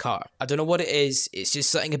love his car. I don't know what it is. It's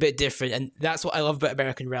just something a bit different. And that's what I love about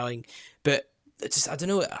American rallying. But it's just, I don't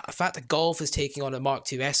know, the fact that Golf is taking on a Mark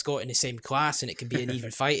II Escort in the same class and it can be an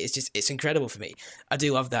even fight, it's incredible for me. I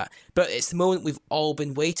do love that. But it's the moment we've all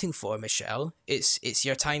been waiting for, Michelle. It's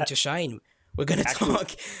your time to shine. We're going to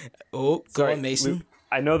talk. Oh, go on, Mason. Luke,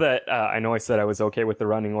 I know I said I was okay with the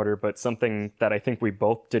running order, but something that I think we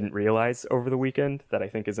both didn't realize over the weekend that I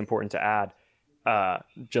think is important to add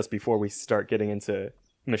just before we start getting into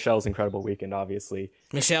Michelle's incredible weekend, obviously.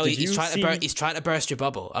 Michelle, he's trying to burst your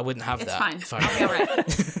bubble. I wouldn't have that. It's fine. I'll be all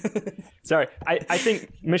right. Sorry, I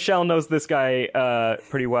think Michelle knows this guy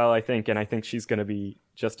pretty well, I think, and I think she's going to be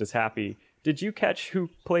just as happy. Did you catch who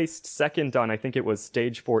placed second on, I think it was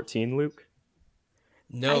stage 14, Luke?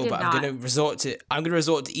 No, but I'm going to resort to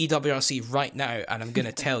EWRC right now, and I'm going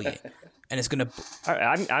to tell you, and it's going to. All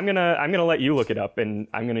right, I'm gonna let you look it up, and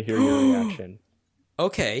I'm going to hear your reaction.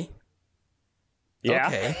 Okay. Yeah.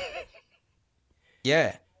 Okay.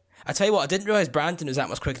 Yeah. I tell you what, I didn't realize Brandon was that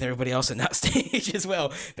much quicker than everybody else in that stage as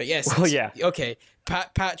well. But yes. Well, yeah. Okay.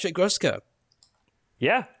 Patrick Gruska.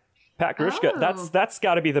 Yeah. Pat Gruska. Oh. That's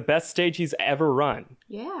got to be the best stage he's ever run.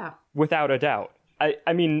 Yeah. Without a doubt.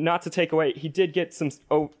 I mean, not to take away, he did get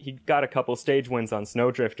he got a couple stage wins on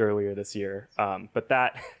Snowdrift earlier this year. But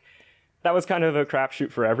that was kind of a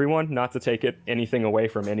crapshoot for everyone, not to take anything away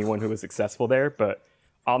from anyone who was successful there. But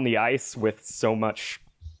on the ice with so much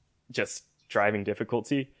just driving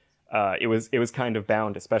difficulty, it was kind of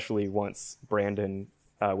bound, especially once Brandon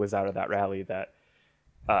was out of that rally, that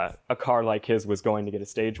a car like his was going to get a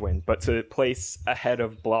stage win. But to place ahead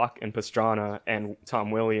of Block and Pastrana and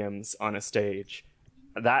Tom Williams on a stage,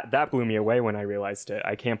 that blew me away when I realized it.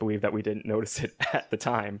 I can't believe that we didn't notice it at the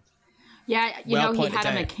time. Yeah, he had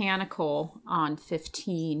a mechanical on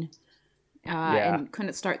 15 and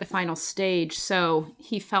couldn't start the final stage, so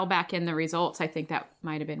he fell back in the results. I think that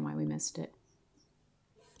might have been why we missed it.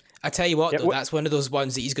 I tell you what, though, that's one of those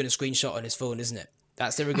ones that he's going to screenshot on his phone, isn't it?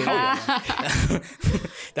 That's never going to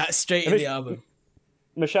That's straight in the album.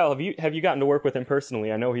 Michelle, have you gotten to work with him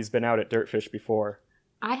personally? I know he's been out at Dirtfish before.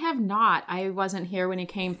 I have not. I wasn't here when he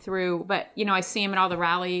came through, but, I see him at all the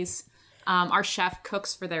rallies. Our chef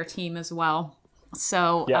cooks for their team as well.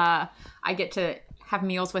 So I get to have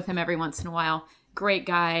meals with him every once in a while. Great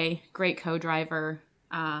guy, great co-driver.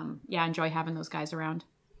 Enjoy having those guys around.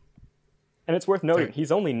 And it's worth noting,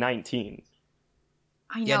 he's only 19.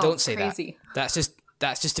 I know, yeah, don't say crazy. That.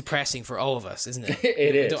 That's just depressing for all of us, isn't it?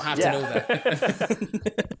 It is. We don't have to know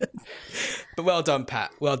that. But well done, Pat.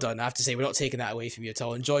 Well done. I have to say, we're not taking that away from you at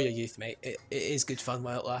all. Enjoy your youth, mate. It is good fun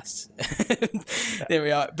while it lasts. There we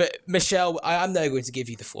are. But Michelle, I'm now going to give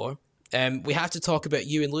you the floor. We have to talk about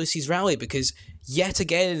you and Lucy's rally, because yet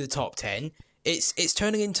again in the top 10, it's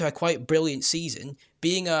turning into a quite brilliant season.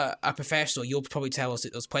 Being a professional, you'll probably tell us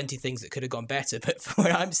that there's plenty of things that could have gone better, but from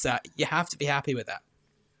where I'm sat, you have to be happy with that.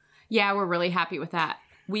 Yeah, we're really happy with that.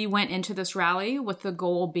 We went into this rally with the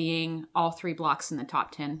goal being all 3 blocks in the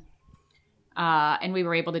top 10. And we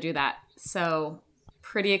were able to do that. So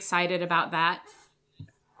pretty excited about that.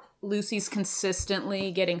 Lucy's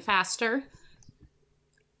consistently getting faster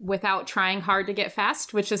without trying hard to get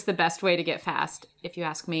fast, which is the best way to get fast, if you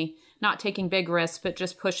ask me. Not taking big risks, but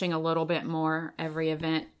just pushing a little bit more every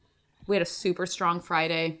event. We had a super strong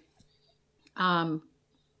Friday.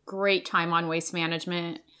 Great time on waste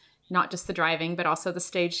management. Not just the driving, but also the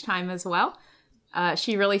stage time as well.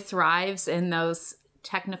 She really thrives in those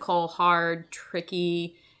technical, hard,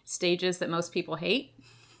 tricky stages that most people hate.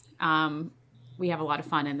 We have a lot of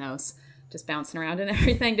fun in those, just bouncing around and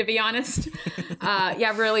everything, to be honest.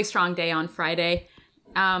 Really strong day on Friday.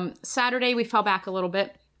 Saturday, we fell back a little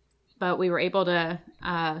bit, but we were able to,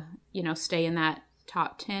 stay in that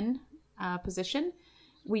top 10 position.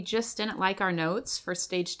 We just didn't like our notes for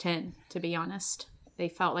stage 10, to be honest. They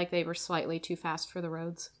felt like they were slightly too fast for the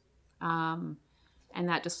roads. And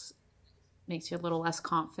that just makes you a little less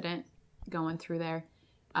confident going through there.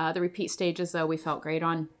 The repeat stages, though, we felt great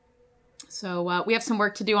on. So we have some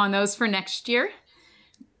work to do on those for next year.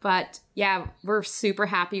 But, we're super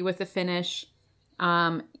happy with the finish.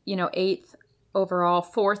 8th overall,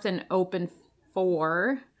 4th in Open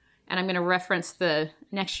 4. And I'm going to reference the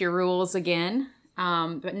next year rules again.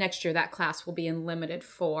 But next year, that class will be in limited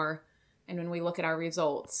 4. And when we look at our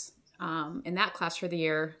results in that class for the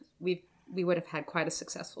year, we would have had quite a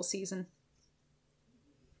successful season.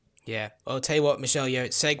 Yeah. Well, I'll tell you what, Michelle, your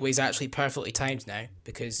segue is actually perfectly timed now,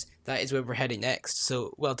 because that is where we're heading next.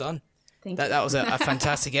 So well done. Thank you. That was a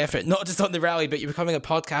fantastic effort, not just on the rally, but you're becoming a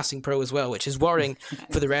podcasting pro as well, which is worrying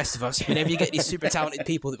for the rest of us. Whenever you get these super talented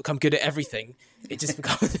people that become good at everything, it just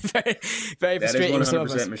becomes very, very frustrating. That is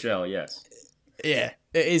 100% Michelle, yes. Yeah,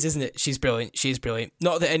 it is, isn't it? She's brilliant. She's brilliant.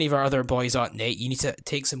 Not that any of our other boys aren't, Nate. You need to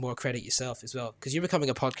take some more credit yourself as well, because you're becoming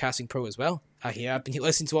a podcasting pro as well. I hear. I've been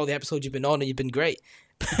listening to all the episodes you've been on, and you've been great.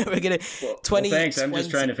 We're gonna thanks. I'm just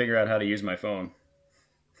trying to figure out how to use my phone.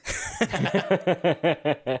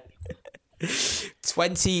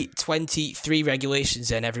 2023 regulations,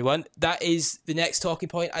 then, everyone. That is the next talking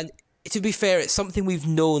point, and to be fair, it's something we've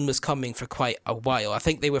known was coming for quite a while. I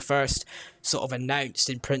think they were first sort of announced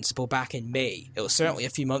in principle back in May. It was certainly a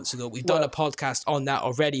few months ago. We've done a podcast on that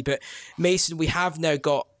already, but Mason, we have now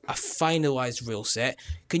got a finalised rule set.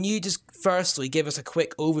 Can you just firstly give us a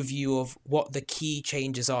quick overview of what the key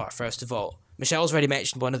changes are, first of all? Michelle's already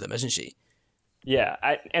mentioned one of them, hasn't she? Yeah,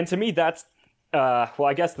 and to me that's,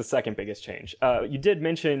 I guess the second biggest change. You did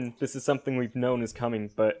mention this is something we've known is coming,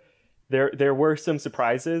 but there were some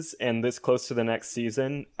surprises, and this close to the next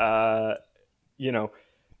season, I know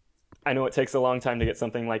it takes a long time to get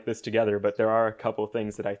something like this together, but there are a couple of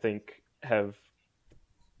things that I think have...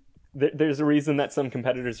 There's a reason that some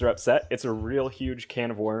competitors are upset. It's a real huge can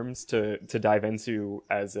of worms to dive into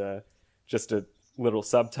as just a little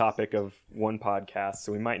subtopic of one podcast,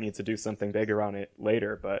 so we might need to do something bigger on it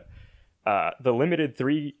later, but the limited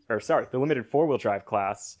four-wheel drive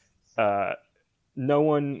class, no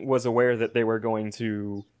one was aware that they were going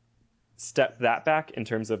to step that back in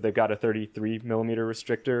terms of they've got a 33 millimeter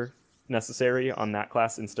restrictor necessary on that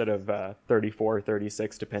class instead of 34 or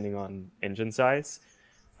 36 depending on engine size.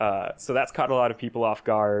 So that's caught a lot of people off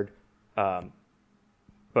guard.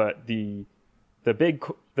 But the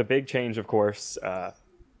big change, of course,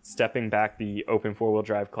 stepping back the open four-wheel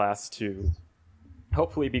drive class to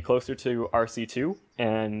hopefully be closer to RC2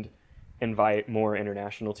 and invite more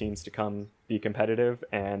international teams to come be competitive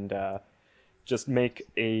and just make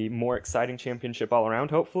a more exciting championship all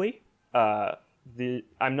around, hopefully.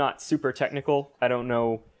 I'm not super technical. I don't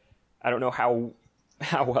know how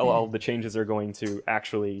well all the changes are going to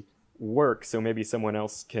actually work, so maybe someone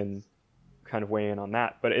else can kind of weigh in on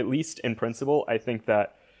that. But at least in principle, I think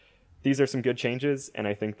that these are some good changes, and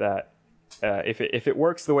I think that if it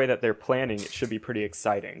works the way that they're planning, it should be pretty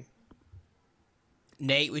exciting.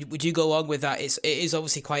 Nate, would you go along with that? It is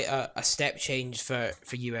obviously quite a step change for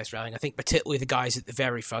US rallying. I think particularly the guys at the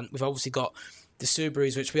very front. We've obviously got the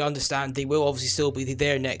Subarus, which we understand they will obviously still be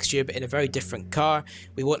there next year, but in a very different car.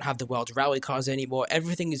 We won't have the World Rally cars anymore.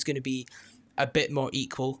 Everything is going to be a bit more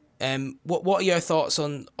equal. What are your thoughts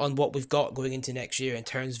on what we've got going into next year in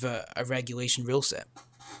terms of a regulation rule set?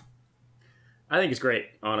 I think it's great,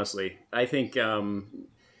 honestly. I think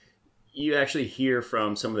you actually hear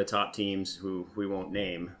from some of the top teams who we won't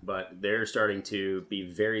name, but they're starting to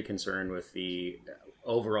be very concerned with the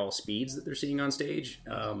overall speeds that they're seeing on stage.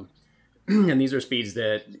 And these are speeds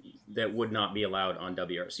that would not be allowed on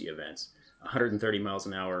WRC events. 130 miles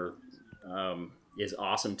an hour is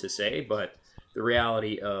awesome to say, but the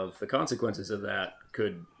reality of the consequences of that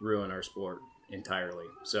could ruin our sport entirely.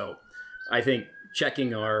 So I think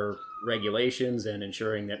checking our regulations and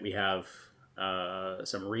ensuring that we have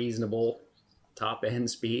some reasonable top-end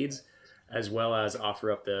speeds, as well as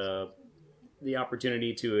offer up the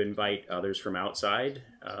opportunity to invite others from outside.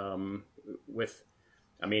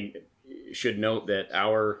 Should note that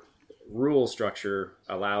our rule structure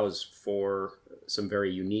allows for some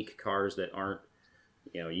very unique cars that aren't,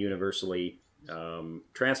 universally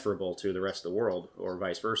transferable to the rest of the world, or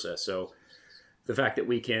vice versa. So the fact that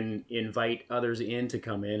we can invite others in to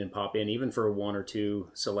come in and pop in, even for one or two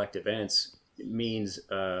select events, means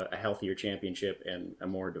a healthier championship and a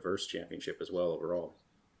more diverse championship as well overall.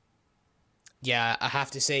 Yeah, I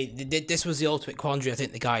have to say, this was the ultimate quandary I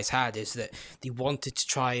think the guys had, is that they wanted to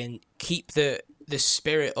try and keep the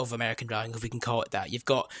spirit of American rallying, if we can call it that. You've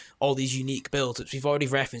got all these unique builds, which we've already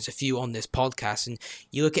referenced a few on this podcast, and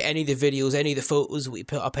you look at any of the videos, any of the photos that we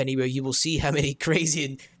put up anywhere, you will see how many crazy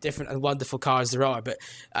and different and wonderful cars there are. But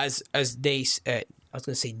as Nace, I was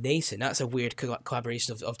going to say Nason, that's a weird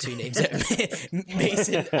collaboration of two names.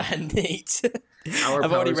 Mason and Nate.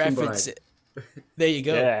 I've already referenced it. There you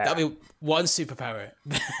go. Yeah. That'll be one superpower.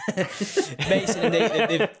 Mason and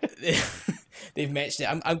Nate, they've mentioned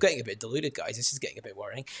it. I'm getting a bit deluded, guys. This is getting a bit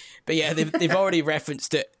worrying. But yeah, they've already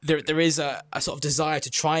referenced it. There is a sort of desire to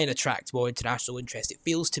try and attract more international interest. It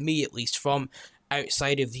feels to me, at least from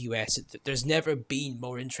outside of the US, that there's never been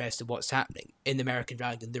more interest in what's happening in the American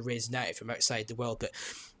rally than there is now from outside the world. But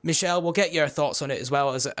Michelle, we'll get your thoughts on it as well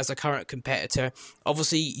as a current competitor.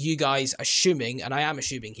 Obviously, you guys, assuming, and I am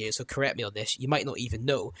assuming here, so correct me on this, you might not even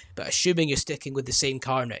know, but assuming you're sticking with the same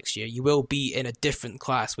car next year, you will be in a different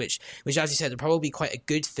class, which as you said, will probably be quite a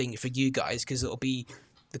good thing for you guys, because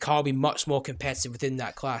the car will be much more competitive within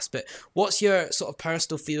that class. But what's your sort of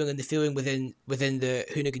personal feeling and the feeling within the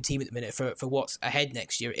Hoonigan team at the minute for what's ahead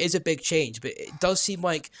next year? It is a big change, but it does seem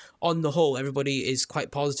like, on the whole, everybody is quite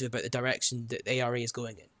positive about the direction that the ARA is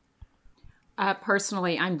going in.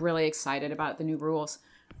 Personally, I'm really excited about the new rules.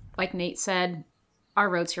 Like Nate said, our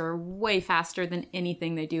roads here are way faster than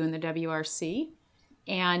anything they do in the WRC.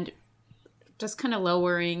 And just kind of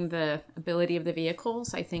lowering the ability of the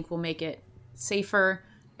vehicles, I think, will make it safer.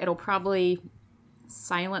 It'll probably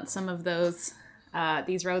silence some of those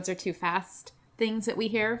these roads are too fast things that we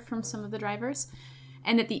hear from some of the drivers.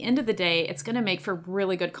 And at the end of the day, it's going to make for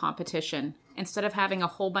really good competition. Instead of having a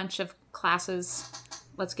whole bunch of classes,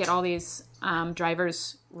 let's get all these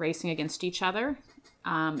drivers racing against each other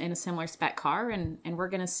in a similar spec car. And we're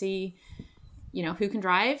going to see, who can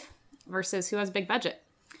drive versus who has a big budget.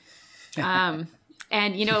 I'm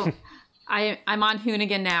on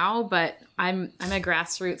Hoonigan now, but I'm a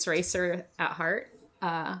grassroots racer at heart.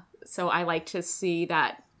 So I like to see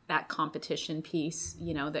that competition piece,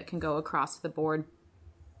 that can go across the board.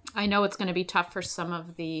 I know it's going to be tough for some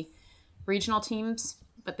of the regional teams,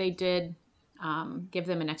 but they did give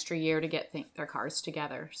them an extra year to get their cars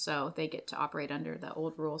together. So they get to operate under the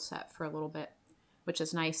old rule set for a little bit. which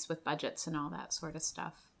is nice with budgets and all that sort of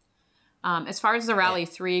stuff. As far as the Rally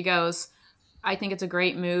 3 goes, I think it's a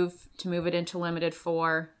great move to move it into Limited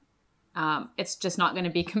 4. It's just not going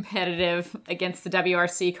to be competitive against the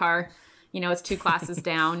WRC car. It's 2 classes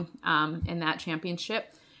down in that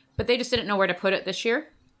championship. But they just didn't know where to put it this year.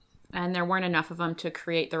 And there weren't enough of them to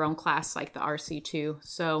create their own class like the RC2.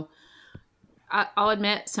 So I'll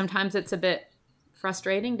admit, sometimes it's a bit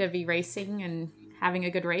frustrating to be racing and having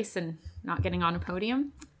a good race and not getting on a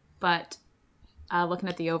podium. But looking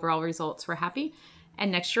at the overall results, we're happy.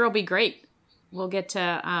 And next year will be great. We'll get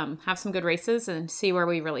to have some good races and see where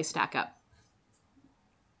we really stack up.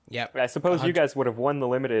 Yep. I suppose you guys would have won the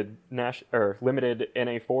limited NA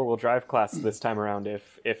 4-wheel drive class this time around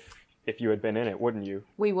if you had been in it, wouldn't you?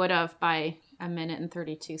 We would have by 1 minute and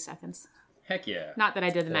 32 seconds. Heck yeah. Not that I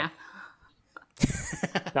did the math.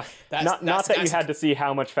 Not that you had to see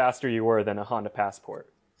how much faster you were than a Honda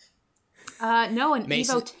Passport. No, an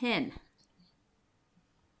Mason. Evo 10.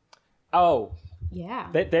 Oh. Yeah.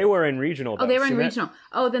 They were in regional. Oh, they were in regional.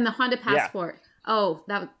 Oh, then the Honda Passport. Yeah. Oh,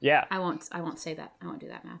 that. Yeah. I won't say that. I won't do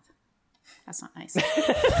that math. That's not nice.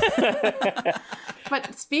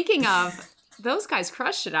 But speaking of, those guys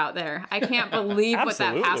crushed it out there. I can't believe what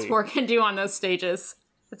that Passport can do on those stages.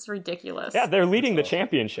 It's ridiculous. Yeah, they're leading the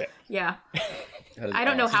championship. Yeah. I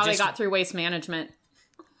don't know how they got through waste management.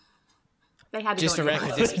 They had to just go to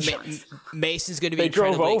record this. Mason's going to be. They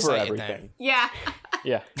drove over excited everything. Now. Yeah.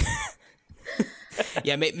 Yeah.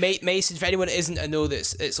 Yeah, Mason. For anyone that isn't a know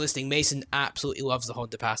that's listening, Mason absolutely loves the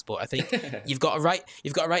Honda Passport. I think you've got a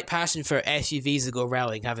right passion for SUVs that go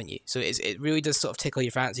rallying, haven't you? So it really does sort of tickle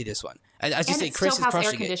your fancy. This one, as you say, Chris is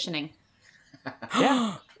crushing air conditioning.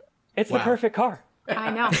 Yeah, it's the perfect car.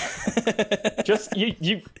 I know. Just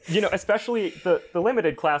you know, especially the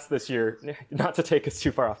limited class this year. Not to take us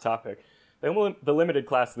too far off topic, the limited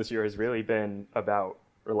class this year has really been about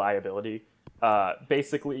reliability.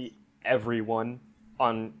 Basically, everyone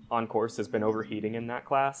on course has been overheating in that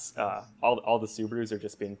class. All the Subarus are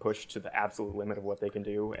just being pushed to the absolute limit of what they can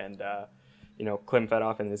do, and Klim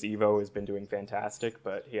Fedoff in his Evo has been doing fantastic,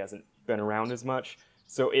 but he hasn't been around as much.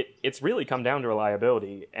 So it's really come down to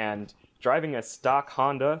reliability, and driving a stock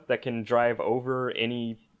Honda that can drive over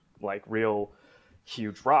any like real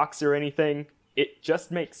huge rocks or anything, it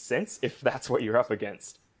just makes sense if that's what you're up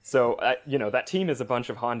against. So that team is a bunch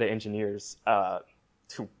of Honda engineers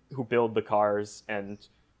who build the cars and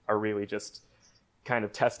are really just kind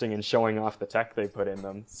of testing and showing off the tech they put in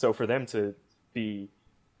them. So for them to be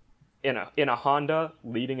in a Honda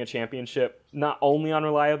leading a championship, not only on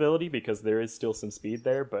reliability, because there is still some speed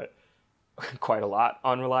there, but quite a lot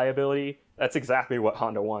on reliability, that's exactly what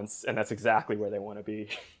Honda wants, and that's exactly where they want to be.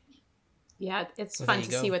 Yeah, it's fun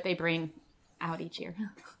to see what they bring out each year.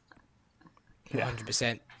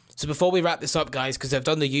 100%. So before we wrap this up, guys, because I've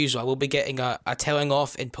done the usual, I will be getting a telling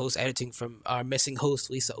off in post-editing from our missing host,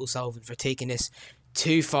 Lisa O'Sullivan, for taking this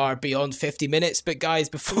too far beyond 50 minutes. But guys,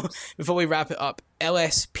 before we wrap it up,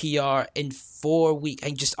 LSPR in 4 weeks,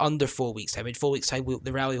 and just under 4 weeks time, in 4 weeks time,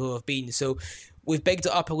 the rally will have been. So we've bigged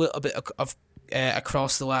it up a little bit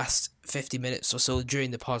across the last 50 minutes or so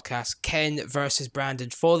during the podcast. Ken versus Brandon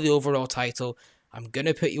for the overall title. I'm going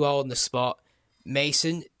to put you all on the spot.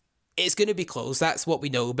 Mason, it's going to be close, that's what we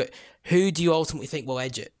know, but who do you ultimately think will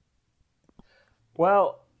edge it?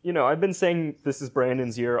 Well, I've been saying this is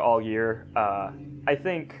Brandon's year all year. I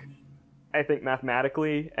think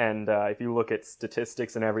mathematically, and if you look at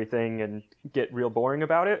statistics and everything and get real boring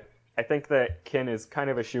about it, I think that Ken is kind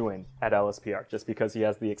of a shoo-in at LSPR just because he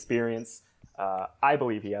has the experience. I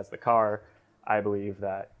believe he has the car. I believe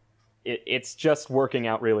that it's just working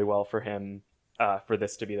out really well for him for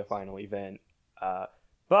this to be the final event.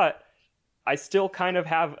 But I still kind of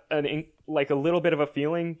have a little bit of a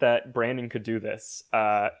feeling that Brandon could do this.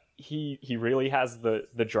 He really has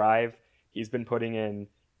the drive. He's been putting in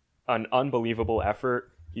an unbelievable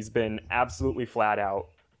effort. He's been absolutely flat out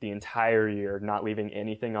the entire year, not leaving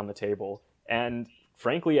anything on the table. And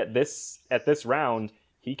frankly, at this round,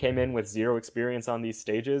 he came in with zero experience on these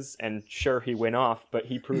stages. And sure, he went off, but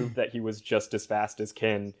he proved that he was just as fast as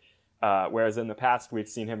Ken. Whereas in the past, we've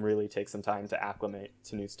seen him really take some time to acclimate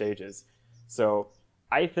to new stages. So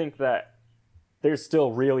I think that there's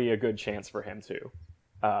still really a good chance for him too.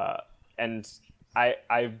 And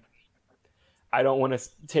I don't want to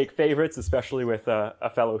take favorites, especially with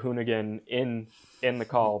a fellow Hoonigan in the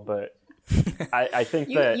call, but I think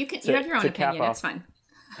you have your own opinion. It's fine.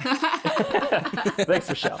 Thanks,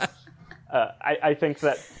 Michelle. I think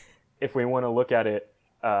that if we want to look at it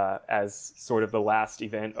as sort of the last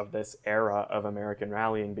event of this era of American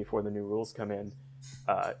rallying before the new rules come in,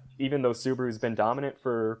 even though Subaru's been dominant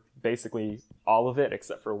for basically all of it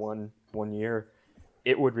except for one year,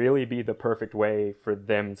 it would really be the perfect way for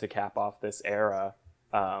them to cap off this era.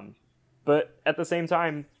 But at the same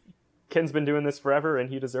time, Ken's been doing this forever and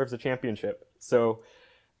he deserves a championship. So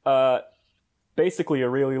basically a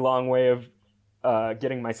really long way of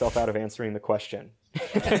getting myself out of answering the question.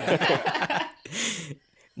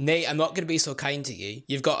 Nate, I'm not going to be so kind to you.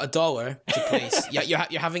 You've got $1 to place.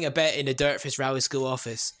 You're having a bet in the Dirtfish Rally School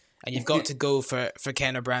office, and you've got to go for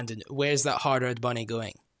Ken or Brandon. Where's that hard-earned money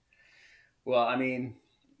going? Well, I mean,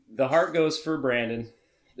 the heart goes for Brandon.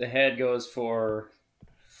 The head goes for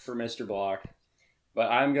Mr. Block. But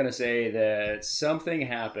I'm going to say that something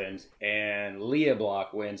happened, and Leah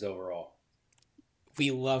Block wins overall.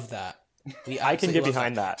 We love that. I can get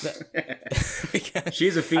behind that.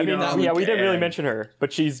 She's a phenom. I mean, we didn't really mention her,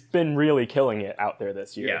 but she's been really killing it out there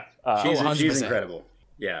this year. Yeah, she's incredible.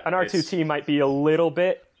 Yeah, an R2T might be a little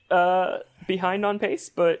bit behind on pace,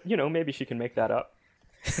 but maybe she can make that up.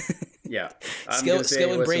 Yeah, skill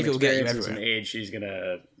and bravery will get you everywhere. Some age, she's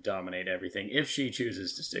gonna dominate everything if she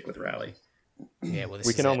chooses to stick with rally. Yeah, well,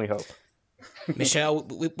 we can only hope. Michelle,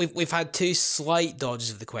 we've had 2 slight dodges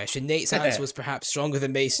of the question. Nate's answer was perhaps stronger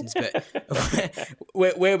than Mason's, but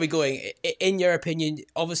where are we going? In your opinion,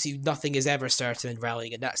 obviously nothing is ever certain in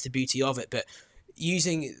rallying, and that's the beauty of it, but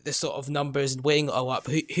using the sort of numbers and weighing it all up,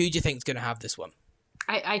 who do you think is going to have this one?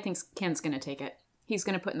 I think Ken's going to take it. He's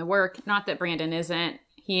going to put in the work. Not that Brandon isn't.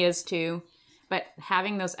 He is too. But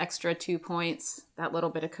having those extra 2 points, that little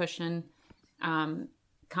bit of cushion,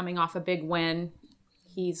 coming off a big win,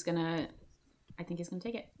 I think he's going to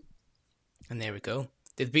take it. And there we go.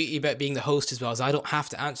 The beauty about being the host as well is I don't have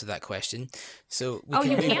to answer that question. So we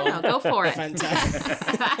you can though. Go for it. Fantastic.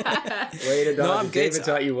 Way to dodge. No, I'm good. David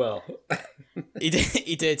taught you well. He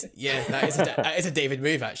did. Yeah, that is a David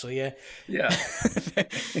move, actually. Yeah.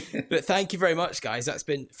 But thank you very much, guys. That's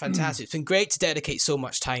been fantastic. It's been great to dedicate so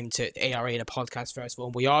much time to ARA and a podcast festival.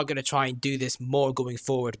 And we are going to try and do this more going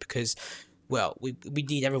forward because, well, we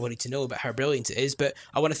need everybody to know about how brilliant it is. But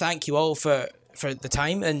I want to thank you all for the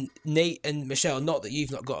time. And Nate and Michelle, not that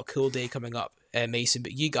you've not got a cool day coming up, Mason,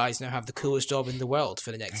 but you guys now have the coolest job in the world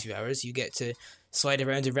for the next few hours. You get to slide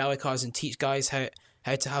around in rally cars and teach guys how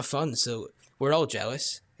to have fun. So we're all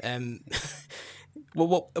jealous.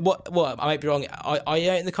 What? I might be wrong. Are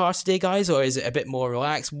you out in the cars today, guys, or is it a bit more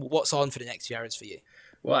relaxed? What's on for the next few hours for you?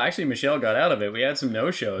 Well, actually, Michelle got out of it. We had some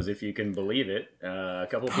no-shows, if you can believe it. A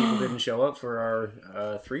couple of people didn't show up for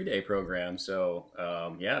our 3-day program. So,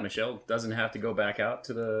 Michelle doesn't have to go back out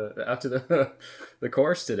to the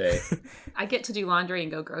course today. I get to do laundry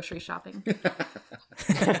and go grocery shopping.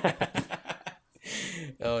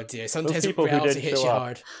 Oh dear! Sometimes reality hits you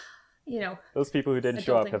hard. Those people who didn't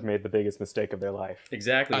show up have made the biggest mistake of their life.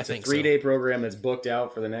 Exactly. It's a 3-day program that's booked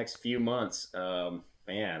out for the next few months. Man,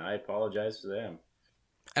 I apologize to them.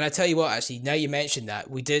 And I tell you what, actually, now you mentioned that,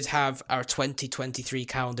 we did have our 2023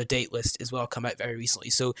 calendar date list as well come out very recently.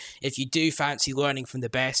 So if you do fancy learning from the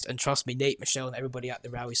best, and trust me, Nate, Michelle, and everybody at the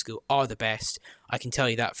rally school are the best, I can tell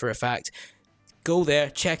you that for a fact. Go there,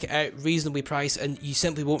 check it out, reasonably priced, and you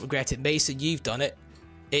simply won't regret it. Mason, you've done it.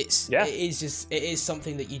 It is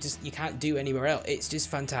something that you can't do anywhere else. It's just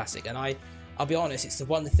fantastic, and I'll be honest, it's the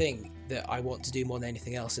one thing that I want to do more than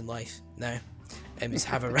anything else in life now. Is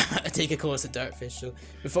have take a course at Dirtfish. So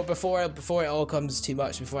before it all comes too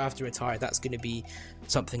much, before I have to retire, that's going to be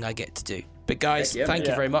something I get to do. But guys, thank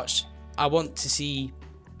you very much. I want to see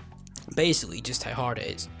basically just how hard it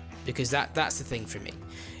is, because that's the thing for me,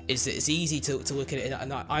 is that it's easy to look at it,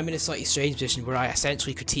 and I'm in a slightly strange position where I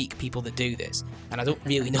essentially critique people that do this, and I don't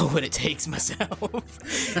really know what it takes myself.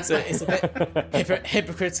 So it's a bit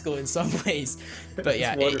hypocritical in some ways, but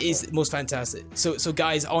yeah, it is most fantastic. So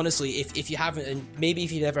guys, honestly, if you haven't, and maybe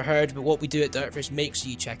if you've never heard about what we do at Dirtfish, make sure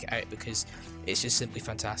you check it out, because it's just simply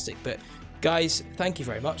fantastic. But guys, thank you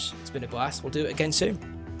very much. It's been a blast. We'll do it again soon.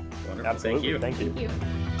 Wonderful. Absolutely. Thank you. Thank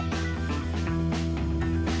you.